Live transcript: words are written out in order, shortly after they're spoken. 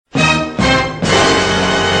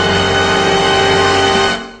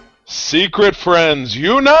Secret friends,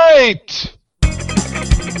 unite!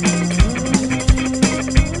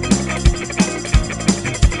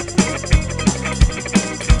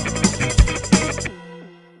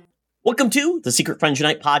 Welcome to the Secret Friends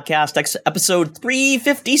Unite podcast, episode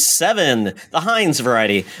 357, the Heinz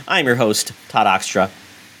variety. I'm your host, Todd Oxtra.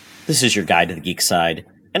 This is your guide to the geek side.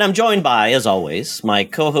 And I'm joined by, as always, my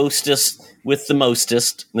co-hostess with the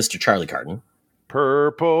mostest, Mr. Charlie Carton.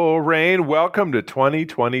 Purple Rain, welcome to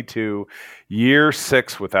 2022, year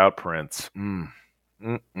 6 without Prince.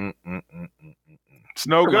 It's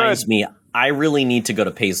no good. Reminds me, I really need to go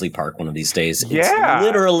to Paisley Park one of these days. Yeah. It's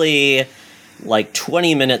literally like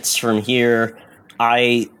 20 minutes from here.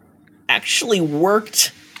 I actually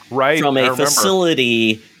worked from a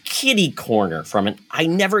facility kitty corner from it. I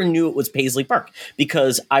never knew it was Paisley Park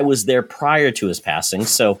because I was there prior to his passing.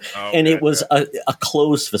 It was a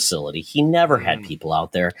closed facility. He never had people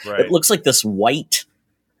out there. Right. It looks like this white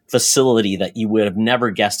facility that you would have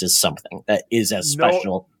never guessed is something that is as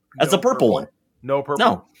special as the purple one. No purple?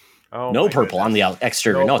 No. Oh, no purple on the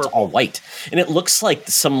exterior. No, it's all white. And it looks like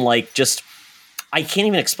some just, I can't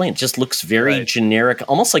even explain. It just looks very generic,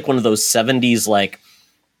 almost like one of those 70s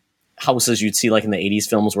houses you'd see like in the 80s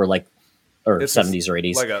films where or 70s or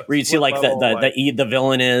 80s, where you'd see the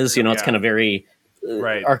villain is, it's kind of very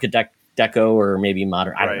architect deco or maybe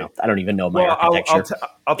modern. I don't know. I don't even know my architecture.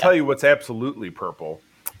 I'll tell you what's absolutely purple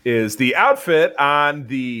is the outfit on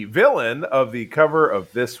the villain of the cover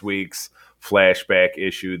of this week's flashback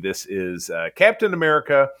issue. This is Captain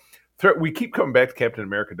America. We keep coming back to Captain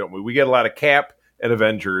America, don't we? We get a lot of Cap and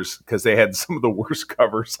Avengers because they had some of the worst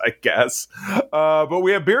covers, I guess. But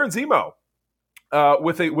we have Baron Zemo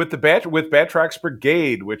with Batroc's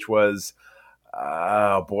Brigade, which was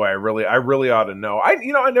I really ought to know. I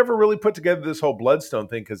never really put together this whole Bloodstone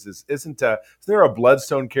thing because isn't there a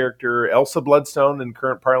Bloodstone character? Elsa Bloodstone in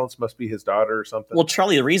current parlance must be his daughter or something. Well,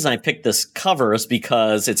 Charlie, the reason I picked this cover is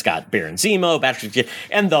because it's got Baron Zemo, Batroc,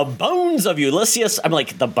 and the bones of Ulysses. I'm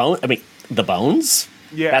like the bones.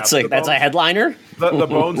 Yeah, that's a headliner. The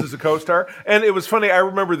Bones is a co-star. And it was funny. I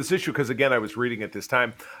remember this issue because, again, I was reading at this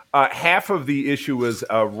time. Half of the issue was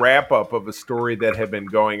a wrap-up of a story that had been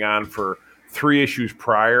going on for 3 issues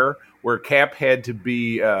prior, where Cap had to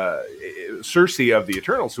be Cersei of the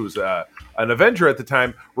Eternals, who was an Avenger at the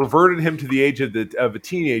time, reverted him to the age of a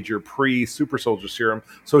teenager pre-Super Soldier Serum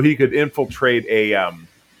so he could infiltrate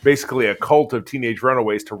basically a cult of teenage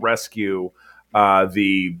runaways to rescue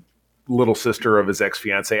the little sister of his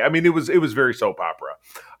ex-fiance. I mean, it was very soap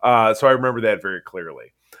opera. So I remember that very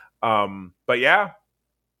clearly. But yeah,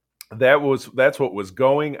 that's what was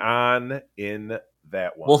going on in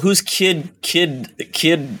that one. Well, who's kid Captain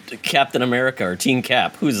America or Teen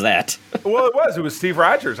Cap? Who's that? Well, it was Steve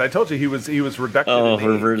Rogers. I told you he was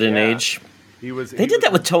reducted in age. They did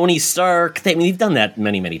that with Tony Stark. They've done that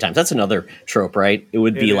many times. That's another trope, right? It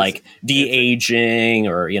would be like de-aging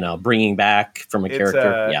or bringing back from a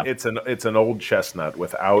character. It's an old chestnut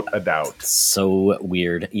without a doubt. So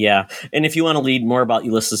weird, yeah. And if you want to read more about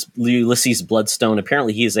Ulysses Bloodstone,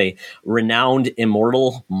 apparently he is a renowned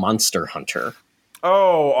immortal monster hunter.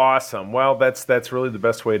 Oh, awesome! Well, that's really the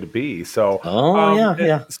best way to be. So,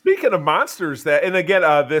 Speaking of monsters, and again,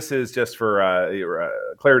 this is just for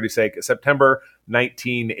clarity's sake. September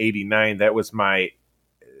 1989. That was my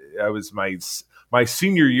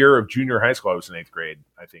senior year of junior high school. I was in 8th grade,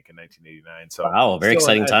 I think, in 1989. So, wow, very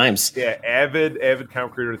exciting times. Yeah, avid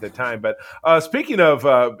comic reader at the time. But speaking of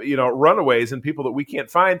runaways and people that we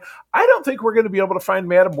can't find, I don't think we're going to be able to find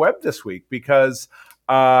Madam Web this week because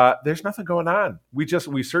there's nothing going on. We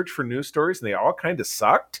searched for news stories and they all kind of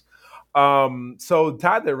sucked. So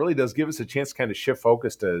Todd, that really does give us a chance to kind of shift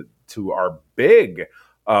focus to our big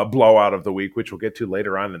blowout of the week, which we'll get to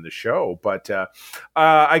later on in the show. But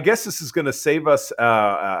I guess this is going to save us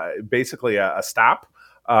basically a stop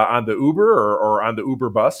on the Uber or on the Uber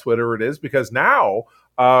bus, whatever it is, because now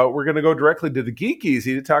we're going to go directly to the Geek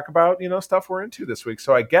Easy to talk about stuff we're into this week.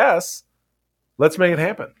 So I guess let's make it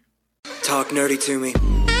happen. Talk nerdy to me.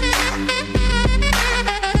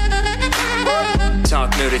 Talk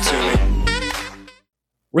nerdy to me.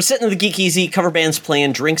 We're sitting in the Geek Easy, cover band's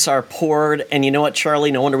playing, drinks are poured, and you know what, Charlie?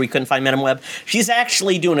 No wonder we couldn't find Madam Web. She's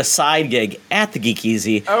actually doing a side gig at the Geek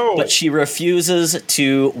Easy, but she refuses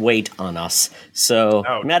to wait on us. So,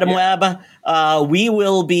 Madam Web, we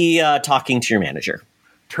will be talking to your manager.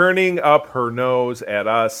 Turning up her nose at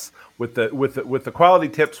us with the quality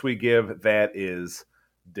tips we give, that is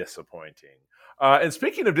disappointing. And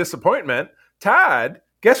speaking of disappointment, Todd,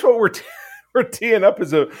 guess what we're teeing up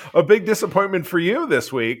as a big disappointment for you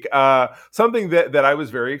this week. Something that I was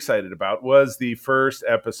very excited about was the first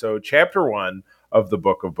episode, Chapter 1 of the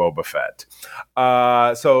Book of Boba Fett.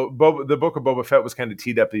 The Book of Boba Fett was kind of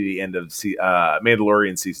teed up at the end of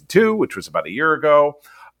Mandalorian Season 2, which was about a year ago.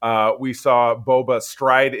 We saw Boba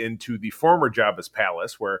stride into the former Jabba's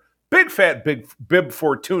palace, where Bib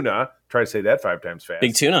Fortuna, try to say that 5 times fast.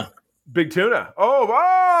 Big Tuna.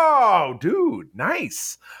 Oh, dude,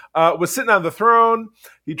 nice. Was sitting on the throne.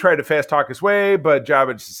 He tried to fast talk his way, but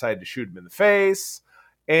Jabba just decided to shoot him in the face,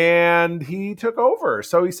 and he took over.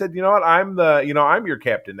 So he said, "You know what? I'm your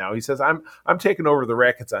captain now." He says, "I'm taking over the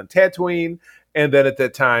rackets on Tatooine." And then at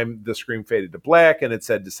that time, the screen faded to black, and it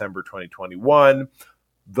said December 2021.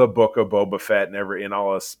 The Book of Boba Fett and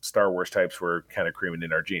all us Star Wars types were kind of creaming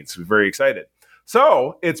in our jeans. So we're very excited.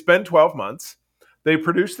 So it's been 12 months. They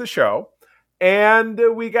produced the show, and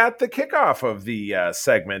we got the kickoff of the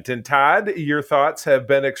segment. And Todd, your thoughts have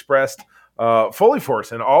been expressed fully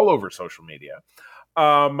force and all over social media.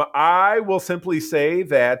 I will simply say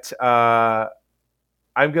that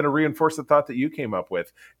I'm going to reinforce the thought that you came up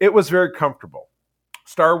with. It was very comfortable.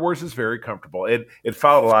 Star Wars is very comfortable. It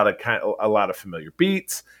followed a lot of familiar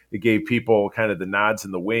beats. It gave people kind of the nods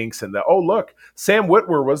and the winks and look, Sam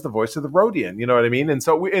Witwer was the voice of the Rodian. You know what I mean? And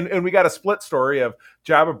so we got a split story of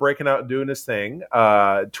Jabba breaking out and doing his thing,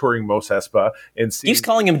 touring Mos Espa, and he's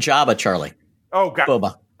calling him Jabba, Charlie. Oh, God.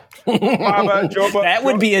 Boba. That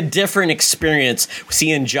would be a different experience,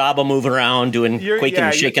 seeing Jabba move around doing quaking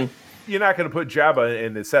and shaking. You're not going to put Jabba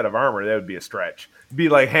in a set of armor. That would be a stretch. It'd be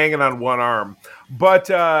like hanging on one arm. But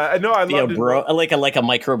no, I love it. Like a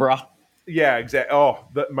micro bra. Yeah, exactly. Oh,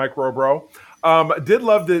 the micro bro. Did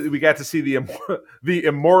love that we got to see the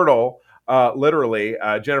immortal, literally,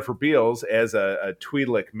 Jennifer Beals as a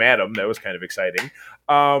Twi'lek madam. That was kind of exciting.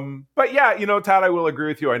 But yeah, Todd, I will agree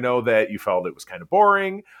with you. I know that you felt it was kind of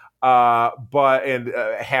boring. But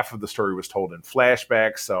half of the story was told in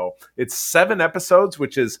flashbacks. So it's 7 episodes,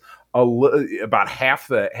 which is about half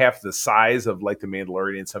the size of like The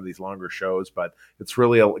Mandalorian and some of these longer shows. But it's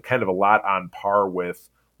really kind of a lot on par with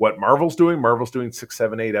what Marvel's doing. Marvel's doing 6,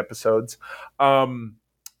 7, 8 episodes.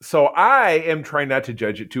 So I am trying not to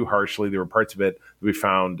judge it too harshly. There were parts of it that we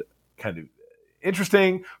found kind of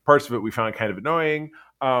interesting, parts of it we found kind of annoying.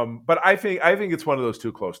 But I think it's one of those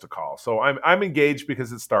too close to call. So I'm engaged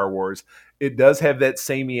because it's Star Wars. It does have that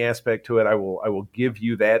samey aspect to it. I will give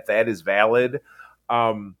you that. That is valid.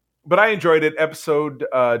 But I enjoyed it. Episode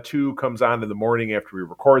 2 comes on in the morning after we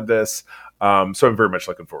record this. So I'm very much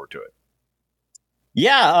looking forward to it.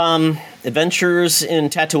 Yeah, adventures in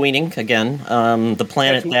Tatooine again. The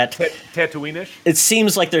planet Tatooine-ish? It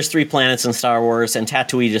seems like there's 3 planets in Star Wars, and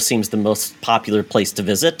Tatooine just seems the most popular place to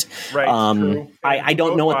visit. Right, true. I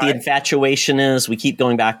don't know what the infatuation is. We keep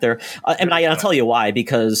going back there. I'll tell you why,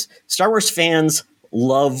 because Star Wars fans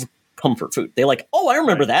love comfort food. They like, I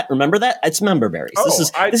remember that. Remember that? It's member berries.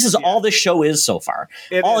 This is all this show is so far.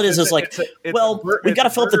 We've got to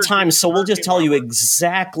fill up the time, so we'll just tell you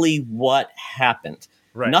exactly what happened.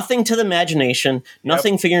 Right. Nothing to the imagination,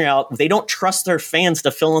 nothing figuring out. They don't trust their fans to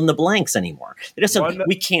fill in the blanks anymore. They just said,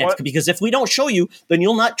 we can't, because if we don't show you, then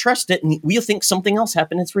you'll not trust it, and we'll think something else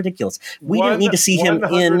happened. It's ridiculous. We don't need to see him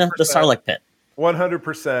in the Sarlacc pit.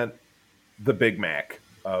 100% the Big Mac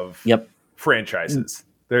of franchises.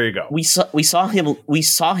 There you go. We saw him.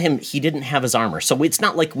 He didn't have his armor, so it's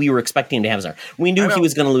not like we were expecting him to have his armor. We knew he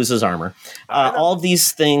was going to lose his armor. All of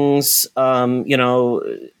these things,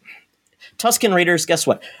 Tusken Raiders. Guess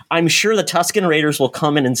what? I'm sure the Tusken Raiders will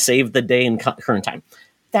come in and save the day in current time.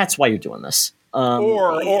 That's why you're doing this.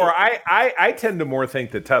 I tend to more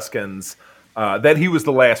think that Tuskens. That he was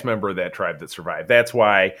the last member of that tribe that survived. That's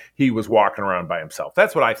why he was walking around by himself.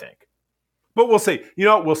 That's what I think. But we'll see.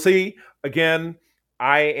 We'll see. Again,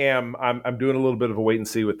 I'm doing a little bit of a wait and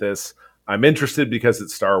see with this. I'm interested because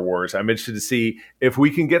it's Star Wars. I'm interested to see if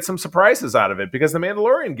we can get some surprises out of it, because The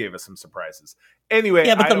Mandalorian gave us some surprises. Anyway,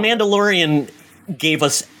 yeah, but The Mandalorian gave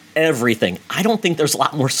us everything. I don't think there's a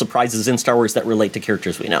lot more surprises in Star Wars that relate to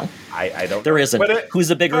characters we know. I don't. There isn't. Who's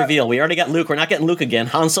the big reveal? We already got Luke. We're not getting Luke again.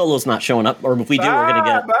 Han Solo's not showing up, or if we do, we're going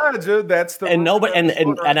to get. Dude, that's the and nobody.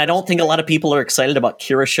 And I don't think a lot of people are excited about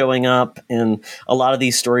Kira showing up in a lot of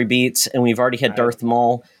these story beats. And we've already had Darth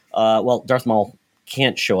Maul. Darth Maul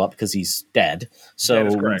can't show up because he's dead, so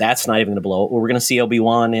that's not even going to blow it. We're going to see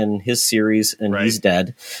Obi-Wan in his series, and he's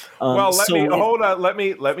dead. Let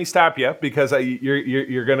me stop you, because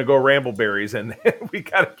you're going to go Rambleberries, and we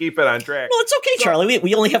got to keep it on track. Well, it's okay, Charlie.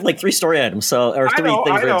 We only have like 3 story items, or 3 things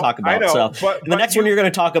we're going to talk about. The next one you're going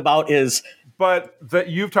to talk about is but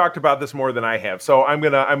you've talked about this more than I have, so I'm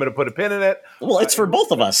gonna put a pin in it. Well, it's for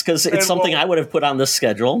both of us because it's something I would have put on this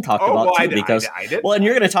schedule and talked about too. And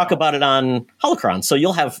you're going to talk about it on Holocron, so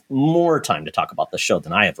you'll have more time to talk about the show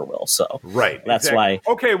than I ever will. So that's why.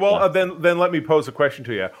 Okay, well then let me pose a question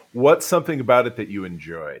to you. What's something about it that you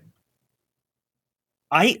enjoyed?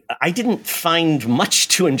 I didn't find much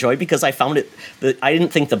to enjoy because I found I didn't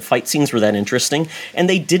think the fight scenes were that interesting, and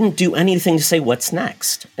they didn't do anything to say what's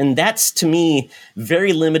next. And that's, to me,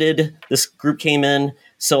 very limited. This group came in,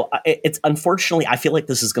 so it's unfortunately, I feel like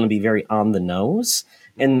this is going to be very on the nose.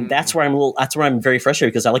 And that's where I'm very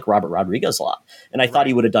frustrated because I like Robert Rodriguez a lot. And I thought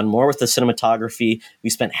he would have done more with the cinematography. We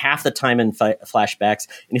spent half the time in flashbacks.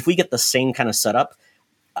 And if we get the same kind of setup,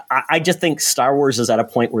 I just think Star Wars is at a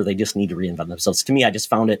point where they just need to reinvent themselves. To me, I just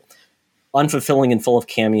found it unfulfilling and full of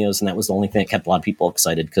cameos, and that was the only thing that kept a lot of people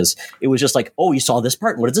excited because it was just like, oh, you saw this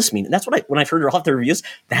part, what does this mean? And that's what when I heard all of the reviews,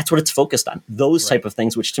 that's what it's focused on. Those type of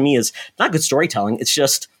things, which to me is not good storytelling. It's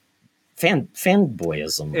just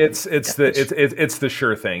fanboyism. It's the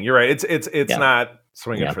sure thing. You're right. It's not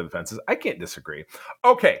swinging for the fences. I can't disagree.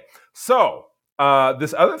 Okay, so.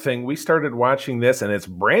 This other thing, we started watching this, and it's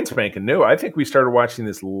brand spanking new. I think we started watching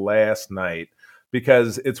this last night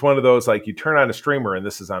because it's one of those, like, you turn on a streamer, and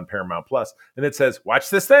this is on Paramount Plus, and it says, watch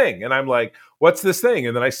this thing. And I'm like, what's this thing?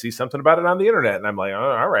 And then I see something about it on the internet, and I'm like,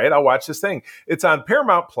 oh, all right, I'll watch this thing. It's on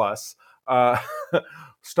Paramount Plus,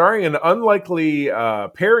 starring an unlikely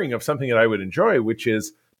pairing of something that I would enjoy, which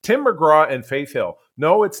is Tim McGraw and Faith Hill.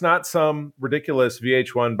 No, it's not some ridiculous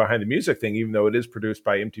VH1 Behind the Music thing, even though it is produced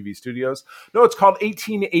by MTV Studios. No, it's called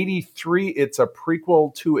 1883. It's a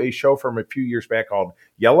prequel to a show from a few years back called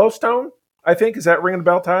Yellowstone, I think. Is that ringing a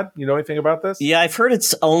bell, Todd? You know anything about this? Yeah, I've heard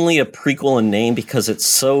it's only a prequel in name because it's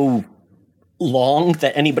so long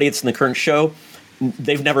that anybody that's in the current show,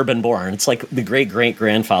 they've never been born. It's like the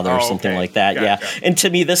great-great-grandfather or something like that. Gotcha. Yeah. And to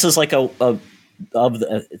me, this is like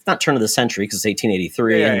it's not turn of the century because it's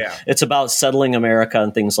 1883. It's about settling America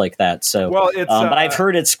and things like that. So, but I've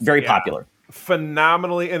heard it's very popular.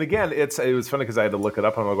 Phenomenally. And again, it was funny because I had to look it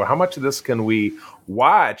up. I'm like, how much of this can we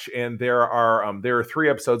watch? And there are 3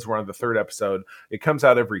 episodes. We're on the 3rd episode. It comes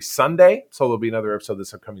out every Sunday. So there'll be another episode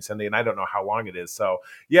this upcoming Sunday. And I don't know how long it is. So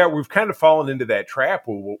yeah, we've kind of fallen into that trap.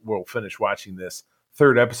 We'll finish watching this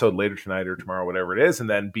 3rd episode later tonight or tomorrow, whatever it is, and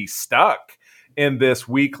then be stuck in this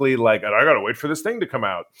weekly, like, I gotta wait for this thing to come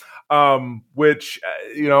out, which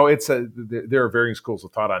there are varying schools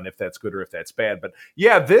of thought on if that's good or if that's bad. But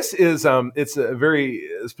yeah, this is it's a very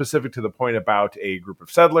specific to the point about a group of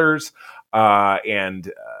settlers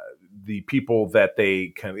and the people that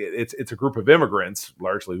they it's a group of immigrants,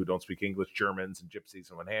 largely who don't speak English, Germans and gypsies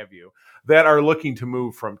and what have you, that are looking to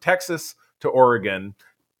move from Texas to Oregon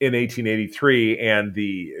in 1883, and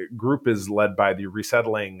the group is led by the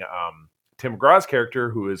resettling Tim McGraw's character,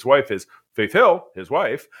 who his wife is Faith Hill, his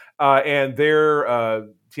wife, and their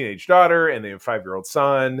teenage daughter, and they have a 5-year-old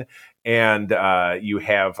son. And you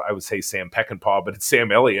have, I would say, Sam Peckinpah, but it's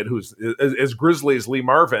Sam Elliott, who's as grisly as Lee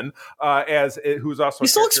Marvin, who's also. He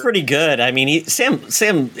still looks pretty good. I mean,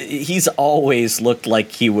 Sam, he's always looked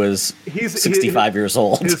like he was 65 years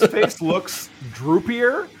old. His face looks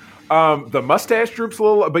droopier. The mustache droops a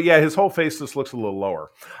little, but yeah, his whole face just looks a little lower.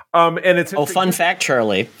 And it's fun fact,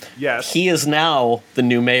 Charlie. Yes, he is now the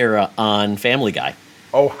new mayor on Family Guy.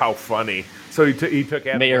 Oh, how funny! So he took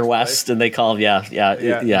Adam Mayor West, and they call him,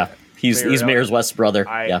 yeah. He's Mayor West's brother.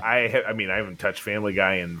 I haven't touched Family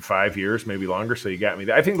Guy in 5 years, maybe longer. So you got me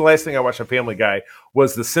there. I think the last thing I watched on Family Guy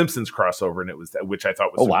was the Simpsons crossover, and it was which I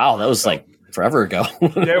thought was wow, that was like forever ago.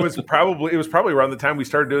 Yeah, it was probably around the time we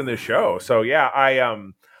started doing this show. So yeah,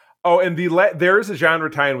 Oh, and there is a genre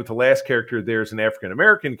tie-in with the last character. There's an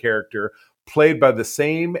African-American character played by the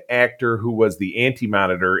same actor who was the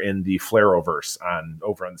Anti-Monitor in the Flareoverse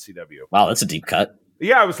over on the CW. Wow, that's a deep cut.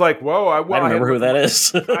 Yeah, I was like, whoa. I don't remember who that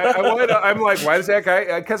is. I'm like, why does that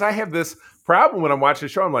guy... Because I have this problem when I'm watching the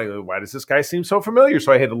show. I'm like, why does this guy seem so familiar?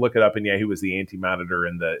 So I had to look it up, and yeah, he was the Anti-Monitor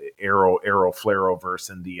in the Arrow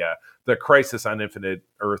Flareoverse and the Crisis on Infinite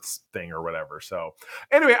Earths thing or whatever. So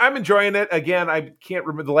anyway, I'm enjoying it. Again, I can't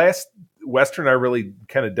remember. The last Western I really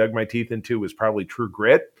kind of dug my teeth into was probably True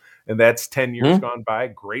Grit, and that's 10 years gone by.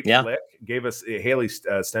 Great flick. Gave us Haley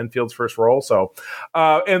Stenfield's first role. So,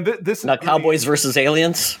 and this is Cowboys versus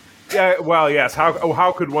Aliens. Yeah, well, yes.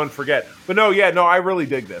 How could one forget? But no, I really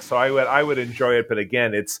dig this. So I would enjoy it. But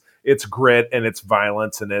again, it's grit and it's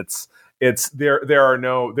violence and it's there are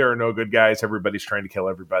no good guys. Everybody's trying to kill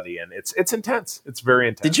everybody, and it's intense. It's very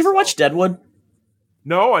intense. Did you ever watch Deadwood?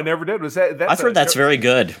 No, I never did. Was that? I've heard that's very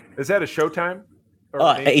good. Is that a Showtime?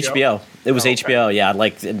 HBO. It was HBO. Yeah,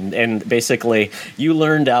 like, and basically, you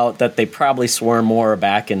learned out that they probably swore more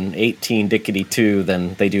back in 18-2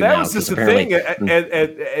 than they do now. That was just the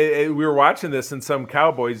thing. We were watching this, and some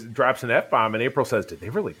cowboys drops an F-bomb, and April says, "Did they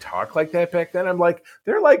really talk like that back then?" I'm like,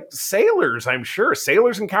 "They're like sailors, I'm sure.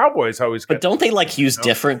 Sailors and cowboys always." But don't they like use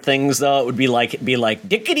different things though? It would be like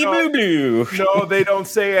dickety boo boo. No, they don't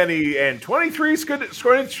say any. And 23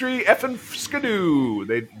 Square Street effing skidoo.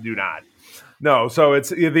 They do not. No, so it's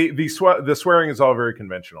the swearing is all very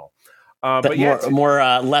conventional. But yeah,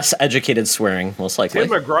 less educated swearing, most likely.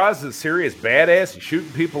 Tim McGraw's a serious badass. He's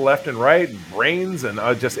shooting people left and right, and brains, and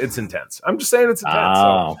it's intense. I'm just saying it's intense.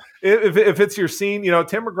 Oh. So if it's your scene,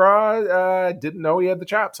 Tim McGraw didn't know he had the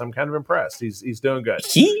chops. I'm kind of impressed. He's doing good.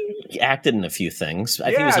 He acted in a few things. I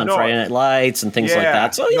think he was on Friday Night Lights and things like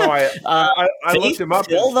that. So yeah, I looked him up.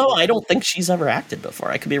 Still, though, I don't think she's ever acted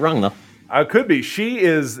before. I could be wrong though. Could be. She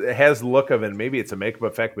has the look of, and maybe it's a makeup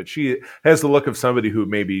effect, but she has the look of somebody who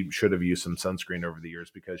maybe should have used some sunscreen over the years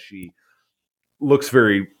because she looks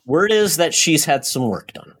very. Word is that she's had some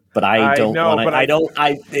work done, but I don't want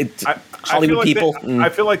to. Hollywood people. I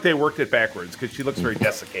feel like they worked it backwards because she looks very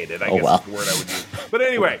desiccated. I guess is the word I would use. But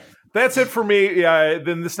anyway, that's it for me.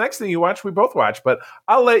 Then this next thing you watch, we both watch, but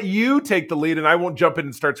I'll let you take the lead, and I won't jump in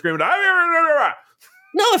and start screaming.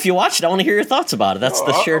 No, if you watch it, I want to hear your thoughts about it. That's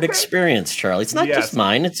the shared experience, Charlie. It's not just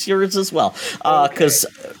mine; it's yours as well. Because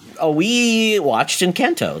we watched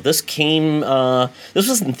Encanto. This came. This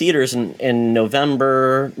was in theaters in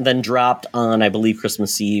November, then dropped on, I believe,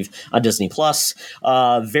 Christmas Eve on Disney Plus.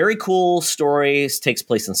 Very cool stories. Takes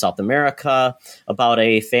place in South America about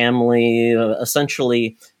a family,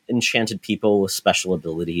 essentially enchanted people with special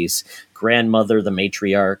abilities. Grandmother, the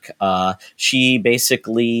matriarch. She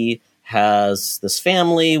basically has this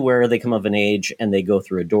family where they come of an age and they go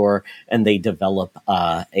through a door and they develop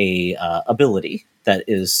a ability that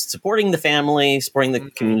is supporting the family, supporting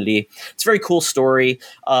the community. It's a very cool story,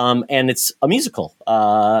 and it's a musical.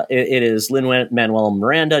 It is Lin-Manuel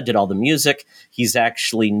Miranda did all the music. He's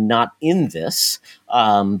actually not in this,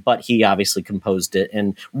 but he obviously composed it.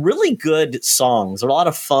 And really good songs. A lot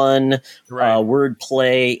of fun,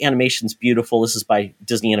 wordplay. Animation's beautiful. This is by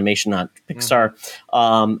Disney Animation, not Pixar.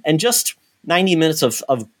 And just 90 minutes of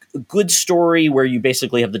good story where you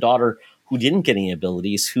basically have the daughter who didn't get any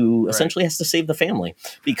abilities, who essentially has to save the family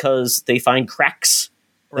because they find cracks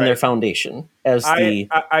in their foundation.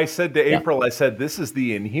 I said to April, I said, this is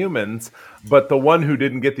the Inhumans, but the one who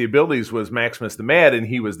didn't get the abilities was Maximus the Mad, and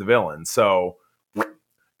he was the villain. So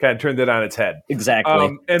kind of turned it on its head.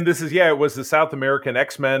 Exactly. And this is, it was the South American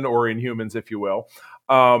X-Men or Inhumans, if you will.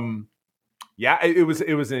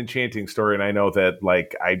 It was an enchanting story, and I know that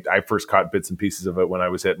I first caught bits and pieces of it when I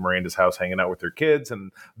was at Miranda's house hanging out with their kids,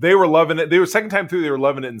 and they were loving it. They were second time through, they were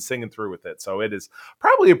loving it and singing through with it. So it is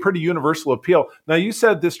probably a pretty universal appeal. Now, you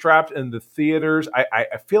said this dropped in the theaters. I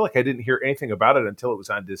feel like I didn't hear anything about it until it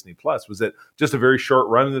was on Disney Plus. Was it just a very short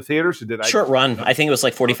run in the theaters, or did I? Short run. I think it was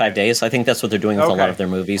like 45 days. I think that's what they're doing with a lot of their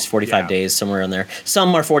movies. 45 days, somewhere in there.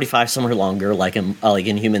 Some are 45, some are longer. Like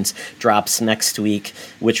Inhumans drops next week,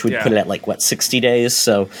 which would put it at 60 days.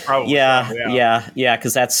 So probably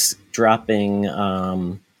because that's dropping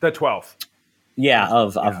the 12th.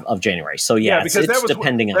 Of January. So because it's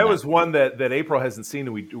depending on that was one that April hasn't seen,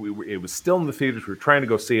 and we it was still in the theaters. We were trying to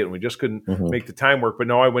go see it, and we just couldn't make the time work. But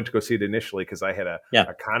no, I went to go see it initially because I had a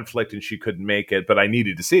conflict, and she couldn't make it. But I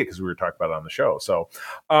needed to see it because we were talking about it on the show. So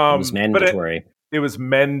it was mandatory. It was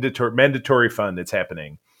mandatory fun. It's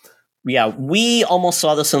happening. Yeah, we almost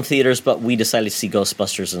saw this in theaters, but we decided to see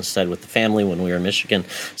Ghostbusters instead with the family when we were in Michigan.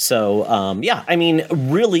 So,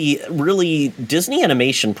 really, really Disney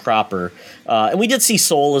animation proper. And we did see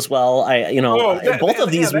Soul as well. Both of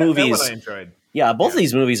these movies. That one I enjoyed. Yeah, both of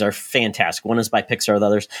these movies are fantastic. One is by Pixar, the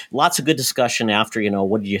other's. Lots of good discussion after,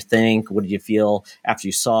 what did you think? What did you feel after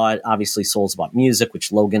you saw it? Obviously, Soul's about music,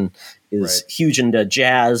 which Logan is huge into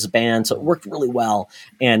jazz band, so it worked really well.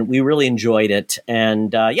 And we really enjoyed it.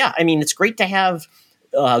 And it's great to have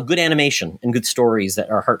good animation and good stories that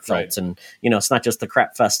are heartfelt. And, it's not just the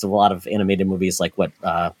crap fest of a lot of animated movies like what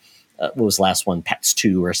was the last one, Pets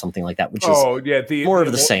 2 or something like that, which is more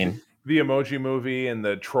of the same. The Emoji Movie and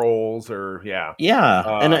the Trolls,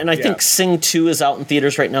 and I think Sing 2 is out in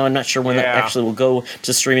theaters right now. I'm not sure when that actually will go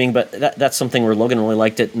to streaming, but that's something where Logan really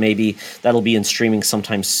liked it. Maybe that'll be in streaming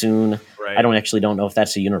sometime soon. Right. I don't know if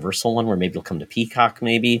that's a Universal one where maybe it'll come to Peacock.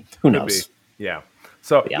 Maybe who knows? Yeah.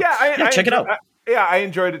 So I check it out. I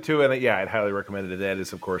enjoyed it too, and I'd highly recommend it. That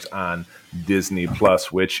is, of course, on Disney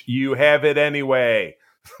Plus, which you have it anyway.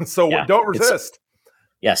 So don't resist.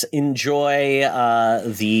 Yes, enjoy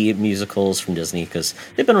the musicals from Disney because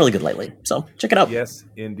they've been really good lately. So check it out. Yes,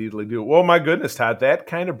 indeedly do. Well, my goodness, Todd, that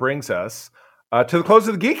kind of brings us to the close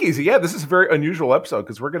of the Geekies. Yeah, this is a very unusual episode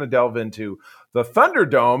because we're going to delve into the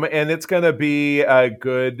Thunderdome, and it's going to be a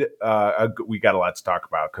good. We got a lot to talk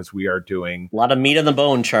about because we are doing a lot of meat on the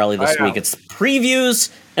bone, Charlie, this week. It's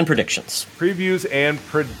previews and predictions.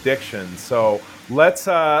 So let's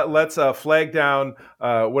flag down.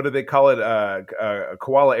 What do they call it?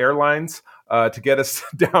 Koala Airlines to get us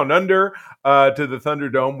down under to the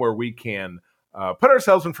Thunderdome, where we can put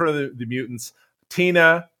ourselves in front of the mutants.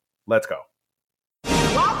 Tina, let's go.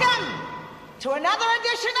 Welcome to another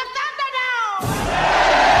edition of Thunderdome!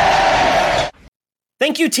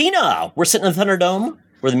 Thank you, Tina. We're sitting in the Thunderdome,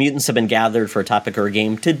 where the mutants have been gathered for a topic or a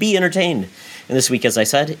game to be entertained. And this week, as I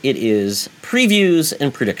said, it is previews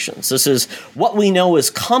and predictions. This is what we know is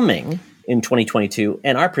coming in 2022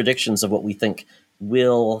 and our predictions of what we think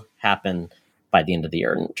will happen by the end of the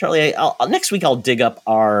year. And Charlie, next week I'll dig up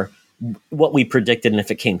what we predicted and if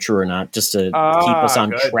it came true or not, just to keep us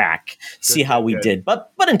on track, see how we did.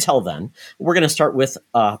 But until then, we're going to start with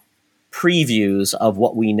previews of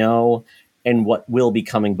what we know and what will be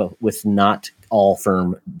coming, but with not all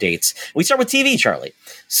firm dates. We start with TV, Charlie.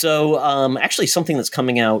 So actually something that's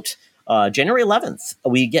coming out January 11th,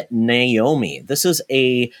 we get Naomi. This is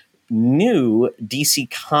a new DC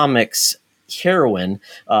Comics heroine.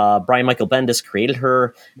 Brian Michael Bendis created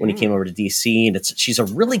her when he came over to DC, and she's a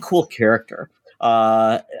really cool character.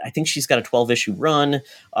 I think she's got a 12-issue run.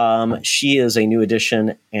 She is a new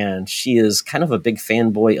addition, and she is kind of a big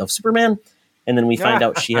fanboy of Superman. And then we find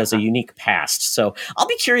out she has a unique past. So I'll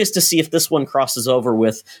be curious to see if this one crosses over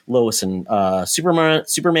with Lois and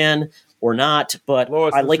Superman or not. But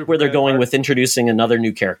Lois I like where they're going with introducing another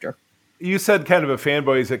new character. You said kind of a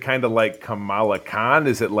fanboy. Is it kind of like Kamala Khan?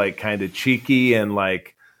 Is it like kind of cheeky and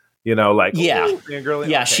like, like fangirling?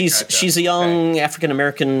 Yeah, okay, she's a young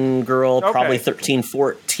African-American girl, probably 13,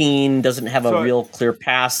 14, doesn't have a real clear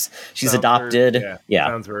past. She's adopted.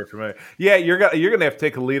 Sounds very familiar. Yeah, you're gonna have to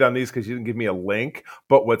take a lead on these because you didn't give me a link.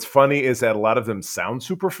 But what's funny is that a lot of them sound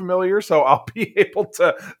super familiar, so I'll be able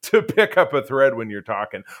to pick up a thread when you're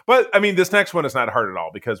talking. But I mean, this next one is not hard at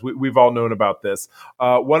all because we've all known about this.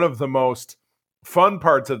 One of the most fun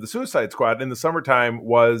parts of the Suicide Squad in the summertime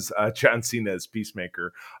was John Cena's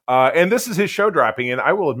Peacemaker. And this is his show dropping. And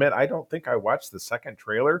I will admit, I don't think I watched the second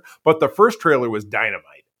trailer, but the first trailer was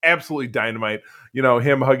dynamite. Absolutely dynamite.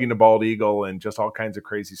 Him hugging a bald eagle and just all kinds of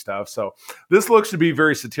crazy stuff. So this looks to be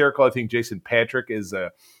very satirical. I think Jason Patrick is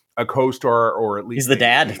a co-star, or at least he's the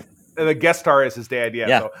dad. And a guest star as his dad.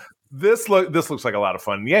 Yeah. So this looks like a lot of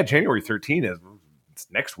fun. Yeah, January 13th it's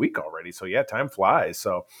next week already. So yeah, time flies.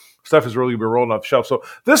 So stuff is really been rolling off the shelf. So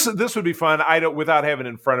this would be fun. Without having it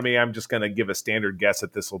in front of me, I'm just going to give a standard guess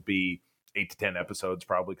that this will be 8 to 10 episodes,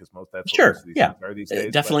 probably, because that's what most of these things are these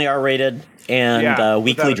days. Definitely R-rated and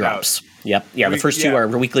weekly drops. Yep. Yeah, the first two are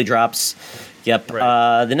weekly drops. Yep.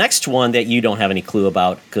 Right. The next one that you don't have any clue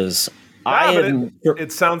about because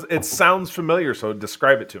it sounds familiar. So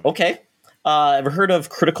describe it to me. Okay. Ever heard of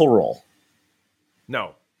Critical Role?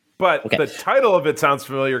 No. But the title of it sounds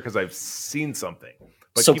familiar because I've seen something.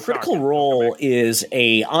 But so Critical Role is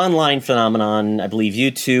a online phenomenon, I believe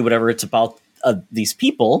YouTube, whatever. It's about these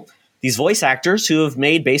people, these voice actors who have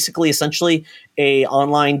made basically essentially a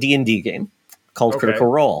online D&D game called Critical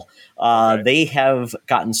Role. They have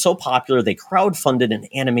gotten so popular, they crowdfunded an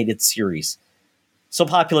animated series. So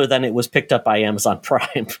popular, then it was picked up by Amazon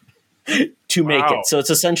Prime to make it. So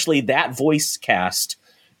it's essentially that voice cast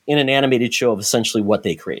in an animated show of essentially what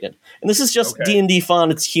they created. And this is just D&D fun.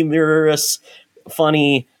 It's humorous,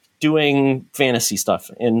 funny, doing fantasy stuff.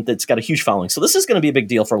 And it's got a huge following. So this is going to be a big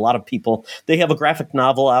deal for a lot of people. They have a graphic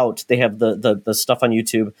novel out. They have the stuff on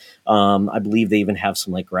YouTube. I believe they even have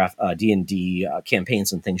some like D&D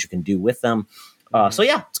campaigns and things you can do with them. So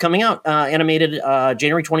yeah, it's coming out animated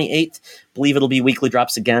January 28th. Believe it'll be weekly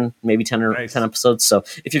drops again, maybe 10 episodes. So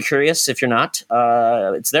if you're curious, if you're not,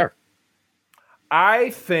 it's there. I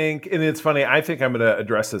think, and it's funny, I think I'm going to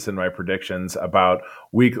address this in my predictions about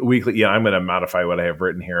weekly. Yeah, I'm going to modify what I have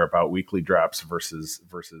written here about weekly drops versus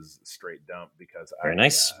straight dump because very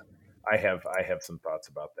nice. I have some thoughts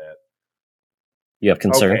about that. You have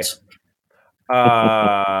concerns?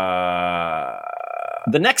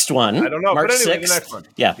 The next one, I don't know. March 6th. The next one.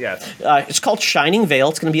 Yeah. It's called Shining Veil.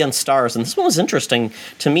 It's going to be on Starz. And this one was interesting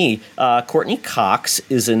to me. Courtney Cox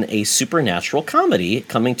is in a supernatural comedy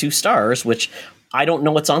coming to Starz, which I don't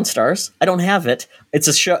know what's on Starz. I don't have it. It's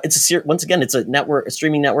a show. Once again, it's a network, a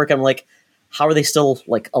streaming network. I'm like, how are they still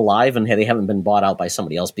like alive and they haven't been bought out by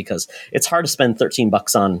somebody else? Because it's hard to spend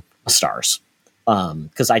 $13 on a Starz.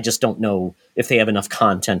 because I just don't know if they have enough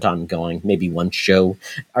content ongoing. Maybe one show.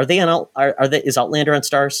 Are they on? Is Outlander on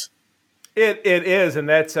Stars? It is, and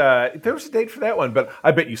that's there was a date for that one, but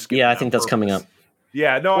I bet you skipped. Yeah, I think that's coming up.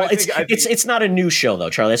 Yeah, no, well, it's not a new show though,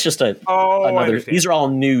 Charlie. It's just another. These are all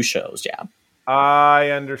new shows. Yeah,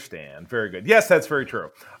 I understand. Very good. Yes, that's very true.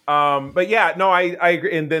 But yeah, no, I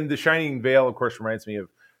agree. And then The Shining Vale, of course, reminds me of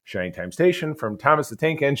Shining Time Station from Thomas the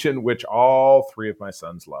Tank Engine, which all three of my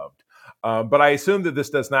sons loved. But I assume that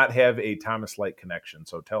this does not have a Thomas Light connection.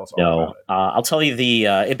 So tell us all about it. I'll tell you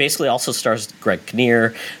it basically also stars Greg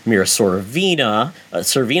Kinnear, Mira Sorvino.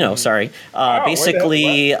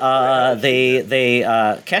 Basically, they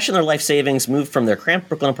cash in their life savings, moved from their cramped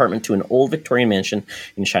Brooklyn apartment to an old Victorian mansion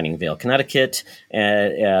in Shining Vale, Connecticut.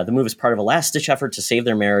 The move is part of a last-ditch effort to save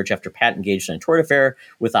their marriage after Pat engaged in a torrid affair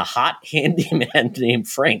with a hot handyman named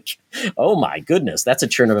Frank. Oh my goodness, that's a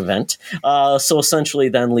churn of event. So essentially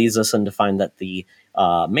then leads us into find that the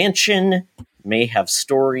mansion may have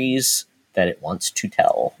stories that it wants to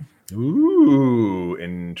tell. Ooh,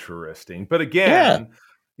 interesting. But again,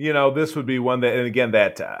 this would be one that, and again,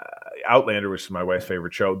 that Outlander, which is my wife's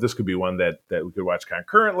favorite show, this could be one that we could watch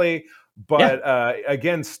concurrently. But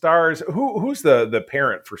again, Stars, who's the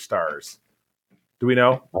parent for Stars? Do we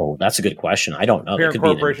know? Oh, that's a good question. I don't know. Parent it could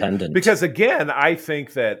Corporation. Be independent. Because again, I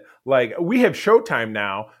think that we have Showtime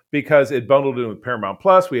now because it bundled in with Paramount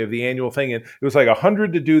Plus. We have the annual thing, and it was like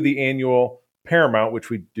 $100 to do the annual Paramount,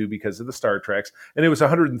 which we do because of the Star Treks, and it was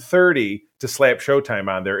 $130 to slap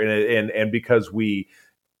Showtime on there. And because we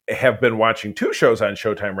have been watching two shows on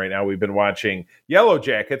Showtime right now, we've been watching Yellow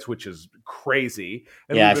Jackets, which is crazy.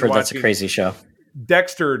 And I've heard that's a crazy show.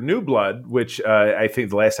 Dexter New Blood, which I think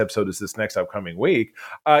the last episode is this next upcoming week.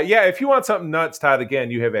 If you want something nuts, Todd,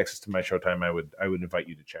 again, you have access to my Showtime. I would invite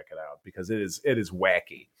you to check it out because it is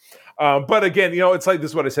wacky. But again, it's like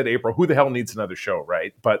this is what I said to April. Who the hell needs another show,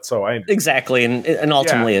 right? But so I exactly, and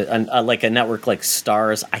ultimately, like a network like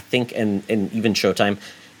Stars, I think, and even Showtime.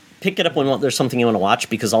 Pick it up when there's something you want to watch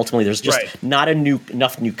because ultimately there's just not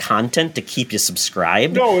enough new content to keep you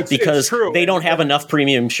subscribed. No, it's true. They don't have enough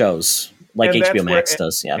premium shows. Like HBO Max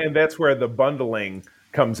does, yeah. And that's where the bundling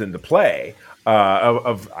comes into play.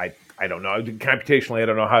 I don't know. Computationally, I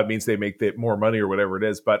don't know how it means they make more money or whatever it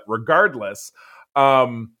is. But regardless,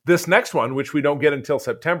 this next one, which we don't get until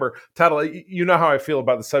September, Todd, you know how I feel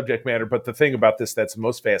about the subject matter. But the thing about this that's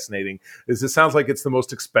most fascinating is it sounds like it's the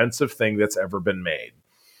most expensive thing that's ever been made.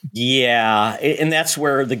 Yeah, and that's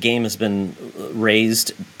where the game has been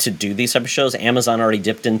raised to do these type of shows. Amazon already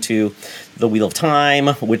dipped into The Wheel of Time,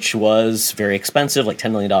 which was very expensive, like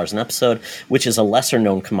 $10 million an episode, which is a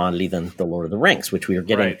lesser-known commodity than The Lord of the Rings, which we are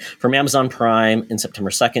getting from Amazon Prime in September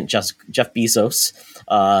 2nd. Jeff Bezos,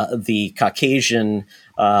 the Caucasian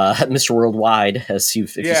Mr. Worldwide, if you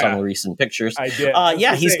saw the recent pictures. I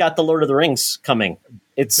did. He's got The Lord of the Rings coming.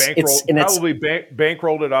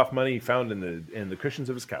 Bankrolled it off money he found in the cushions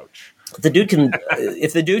of his couch. The dude can,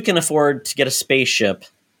 if the dude can afford to get a spaceship,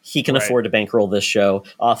 he can afford to bankroll this show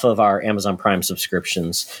off of our Amazon Prime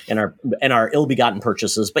subscriptions and our ill-begotten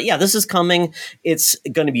purchases. But yeah, this is coming. It's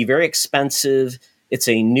going to be very expensive. It's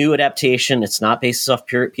a new adaptation. It's not based off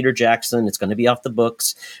Peter Jackson. It's going to be off the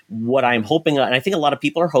books. What I'm hoping, and I think a lot of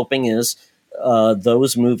people are hoping, is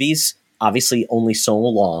those movies obviously only so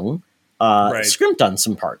long. Scrimped on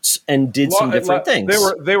some parts and did some different things.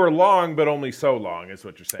 They were long, but only so long, is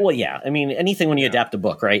what you're saying. Well, yeah. I mean, anything when you adapt a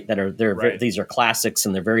book, right? These are classics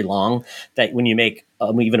and they're very long. That when you make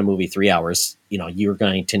even a movie 3 hours, you're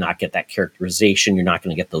going to not get that characterization. You're not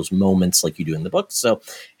going to get those moments like you do in the book. So,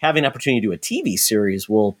 having an opportunity to do a TV series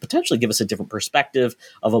will potentially give us a different perspective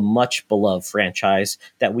of a much beloved franchise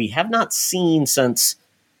that we have not seen since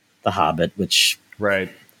The Hobbit, which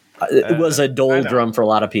it was a doldrum for a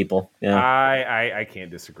lot of people. Yeah, I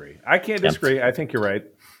can't disagree. I think you're right.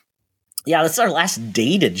 Yeah, that's our last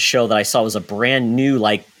dated show that I saw was a brand new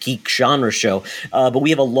geek genre show. But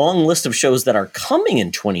we have a long list of shows that are coming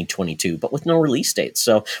in 2022, but with no release dates.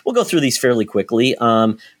 So we'll go through these fairly quickly.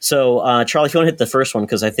 Charlie, if you want to hit the first one,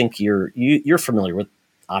 because I think you're familiar with,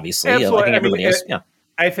 obviously. Absolutely. I think everybody is. Yeah.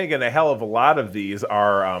 I think in a hell of a lot of these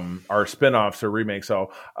are spin-offs or remakes.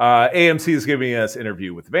 So AMC is giving us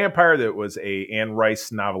Interview with the Vampire. That was a Anne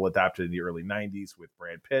Rice novel adapted in the early 90s with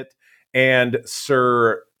Brad Pitt and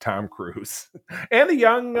Sir Tom Cruise. And the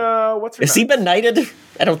young, what's her name? Has he been knighted?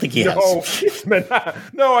 I don't think he has.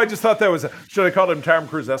 No, I just thought that was, should I call him Tom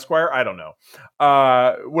Cruise Esquire? I don't know.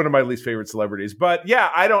 One of my least favorite celebrities. But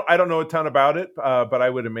yeah, I don't know a ton about it, but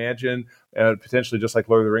I would imagine potentially just like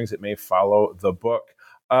Lord of the Rings, it may follow the book.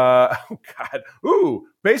 Oh God! Ooh,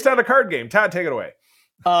 based on a card game. Todd, take it away.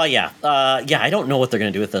 Yeah. I don't know what they're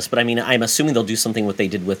going to do with this, but I mean, I'm assuming they'll do something what they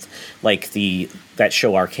did with like that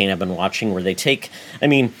show Arcane I've been watching, where they take. I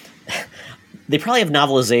mean, they probably have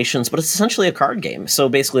novelizations, but it's essentially a card game. So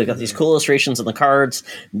basically, they've got these cool illustrations on the cards.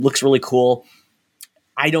 Looks really cool.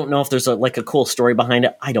 I don't know if there's a cool story behind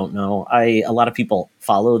it. I don't know. A lot of people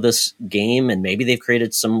follow this game, and maybe they've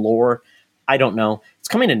created some lore. I don't know. It's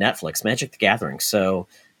coming to Netflix, Magic the Gathering, so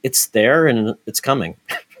it's there and it's coming.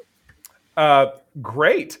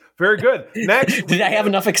 Great, very good. Next, did I have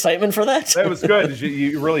enough excitement for that? That was good.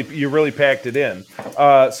 You really packed it in.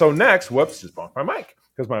 So next, whoops, just bumped my mic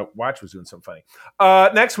because my watch was doing something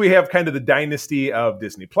funny. Next, we have kind of the dynasty of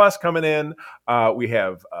Disney Plus coming in. We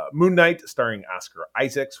have Moon Knight starring Oscar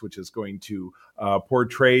Isaacs, which is going to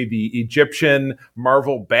portray the Egyptian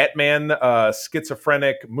Marvel Batman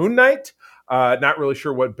schizophrenic Moon Knight. Not really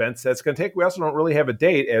sure what bent that's going to take. We also don't really have a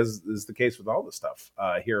date, as is the case with all the stuff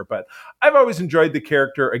here. But I've always enjoyed the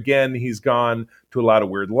character. Again, he's gone to a lot of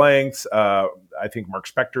weird lengths. I think Mark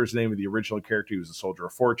Spector is the name of the original character. He was a soldier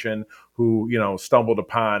of fortune who, stumbled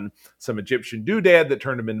upon some Egyptian doodad that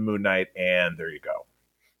turned him into Moon Knight, and there you go.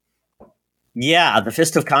 Yeah, the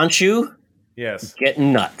Fist of Khonshu. Yes.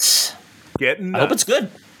 Getting nuts. I hope it's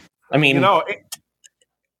good. I mean...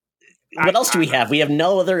 What else do we have? We have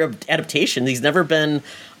no other adaptation. He's never been.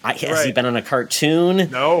 Has he been on a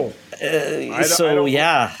cartoon? No. I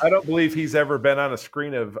don't believe he's ever been on a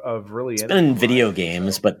screen of really. He's been in video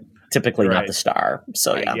games, but typically not the star.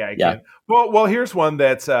 So yeah. Well, here's one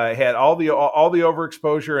that's had all the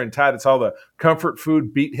overexposure, and Todd, it's all the comfort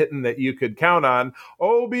food beat hitting that you could count on.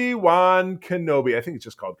 Obi-Wan Kenobi, I think it's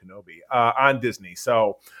just called Kenobi, on Disney.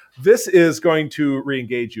 So this is going to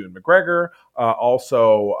re-engage Ewan McGregor.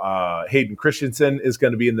 Also, Hayden Christensen is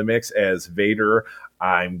going to be in the mix as Vader.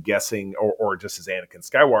 I'm guessing, or just as Anakin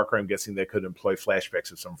Skywalker. I'm guessing they could employ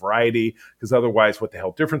flashbacks of some variety, because otherwise, what the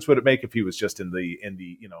hell difference would it make if he was just in the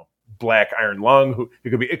Black Iron Lung?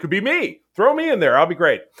 It could be me. Throw me in there. I'll be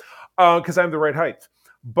great because I'm the right height.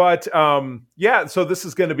 But so this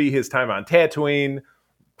is going to be his time on Tatooine,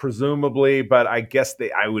 presumably. But I guess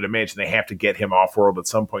I would imagine they have to get him off world at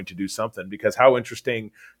some point to do something, because how interesting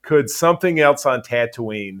could something else on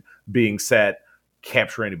Tatooine being set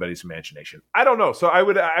capture anybody's imagination? I don't know. So I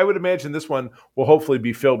would imagine this one will hopefully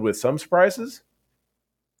be filled with some surprises.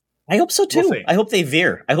 I hope so too. I hope they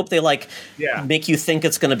veer. I hope they make you think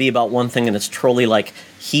it's going to be about one thing, and it's truly like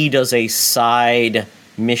he does a side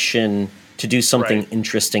mission to do something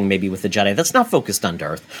interesting, maybe with the Jedi that's not focused on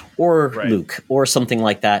Darth or Luke or something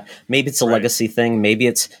like that. Maybe it's a legacy thing. Maybe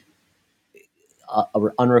it's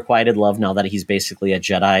unrequited love now that he's basically a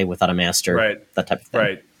Jedi without a master. That type of thing.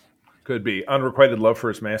 Right. Could be unrequited love for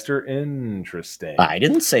his master. Interesting. I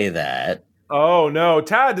didn't say that. Oh no,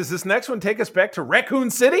 Todd! Does this next one take us back to Raccoon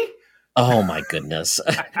City? Oh my goodness.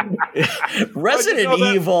 Resident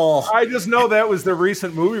Evil. I just know that was the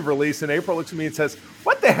recent movie release, and April looks at me and says,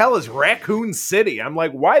 "What the hell is Raccoon City?" I'm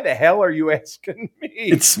like, "Why the hell are you asking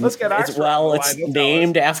me?" Let's get it's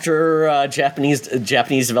named after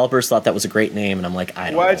Japanese developers thought that was a great name, and I'm like,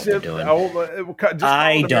 I don't know what they're doing.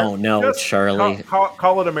 I don't know, Charlie.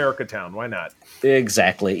 Call it America Town. Why not?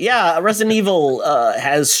 Exactly. Yeah, Resident Evil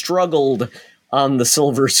has struggled on the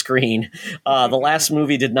silver screen. The last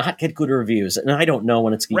movie did not get good reviews, and I don't know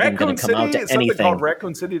when it's even going to come out to anything. Something called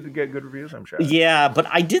Raccoon City to get good reviews, I'm sure. Yeah, but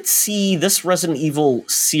I did see this Resident Evil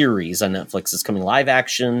series on Netflix is coming live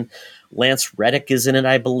action. Lance Reddick is in it,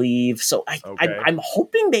 I believe. So I'm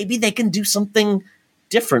hoping maybe they can do something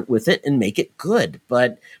different with it and make it good.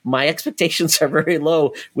 But my expectations are very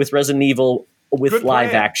low with Resident Evil with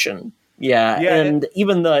live action. Yeah, and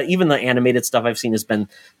even the animated stuff I've seen has been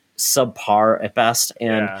subpar at best,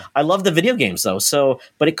 and I love the video games though. So,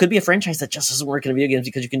 but it could be a franchise that just doesn't work in video games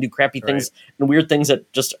because you can do crappy things and weird things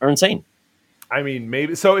that just are insane. I mean,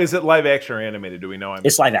 maybe. So, is it live action or animated? Do we know?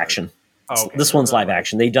 It's live action. Oh, okay. This one's live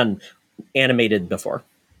action. They've done animated before.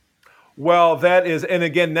 Well, that is, and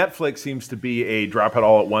again, Netflix seems to be a drop it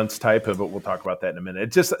all at once type of, but we'll talk about that in a minute.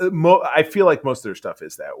 It just, I feel like most of their stuff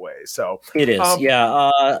is that way. So it is,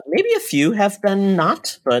 maybe a few have been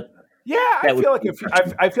not, but yeah, I feel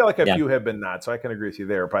like a few have been not. So I can agree with you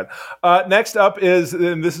there. But next up is,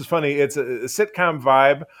 and this is funny, it's a sitcom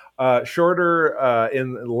vibe, shorter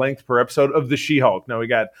in length per episode of The She-Hulk. Now we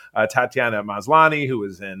got Tatiana Maslany, who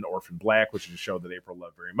is in Orphan Black, which is a show that April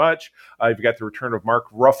loved very much. You've got the return of Mark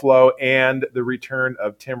Ruffalo and the return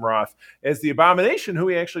of Tim Roth as the Abomination, who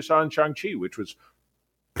we actually saw in Shang-Chi, which was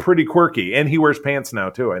pretty quirky. And he wears pants now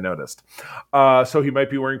too, I noticed. So he might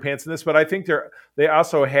be wearing pants in this, but I think they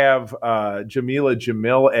also have Jamila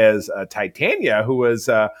Jamil as Titania, who was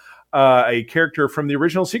a character from the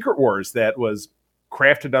original Secret Wars that was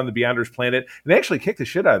crafted on the Beyonders planet, and they actually kick the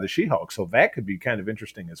shit out of the She-Hulk. So that could be kind of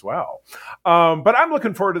interesting as well. But I'm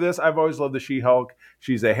looking forward to this. I've always loved the She-Hulk.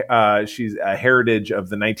 She's a heritage of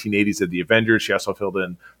the 1980s of the Avengers. She also filled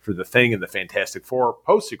in for the Thing and the Fantastic Four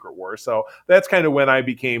post Secret War. So that's kind of when I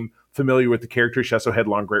became familiar with the character. She also had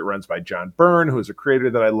long, great runs by John Byrne, who is a creator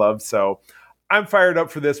that I love. So I'm fired up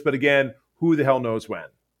for this. But again, who the hell knows when?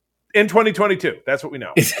 In 2022. That's what we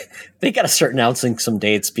know. They got to start announcing some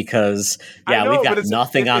dates because, we've got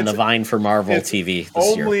nothing on the vine for Marvel TV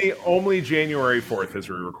this year. Only January 4th as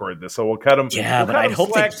we record this. So we'll cut them. Yeah, but I'd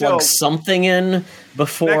hope they plug something in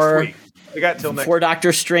before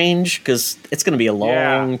Doctor Strange, because it's going to be a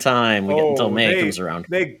long time. We get until May comes around.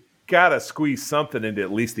 They got to squeeze something into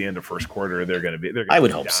at least the end of first quarter. They're going to be. I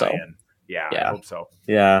would hope so. Yeah, I hope so.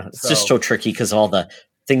 Yeah, it's just so tricky because all the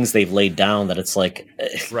things they've laid down that it's like,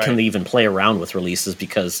 can they even play around with releases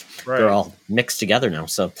because they're all mixed together now?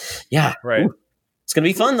 So, yeah, Ooh, it's going to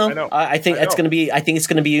be fun though. I think it's going to be. I think it's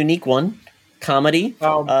going to be a unique one. Comedy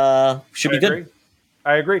should be good.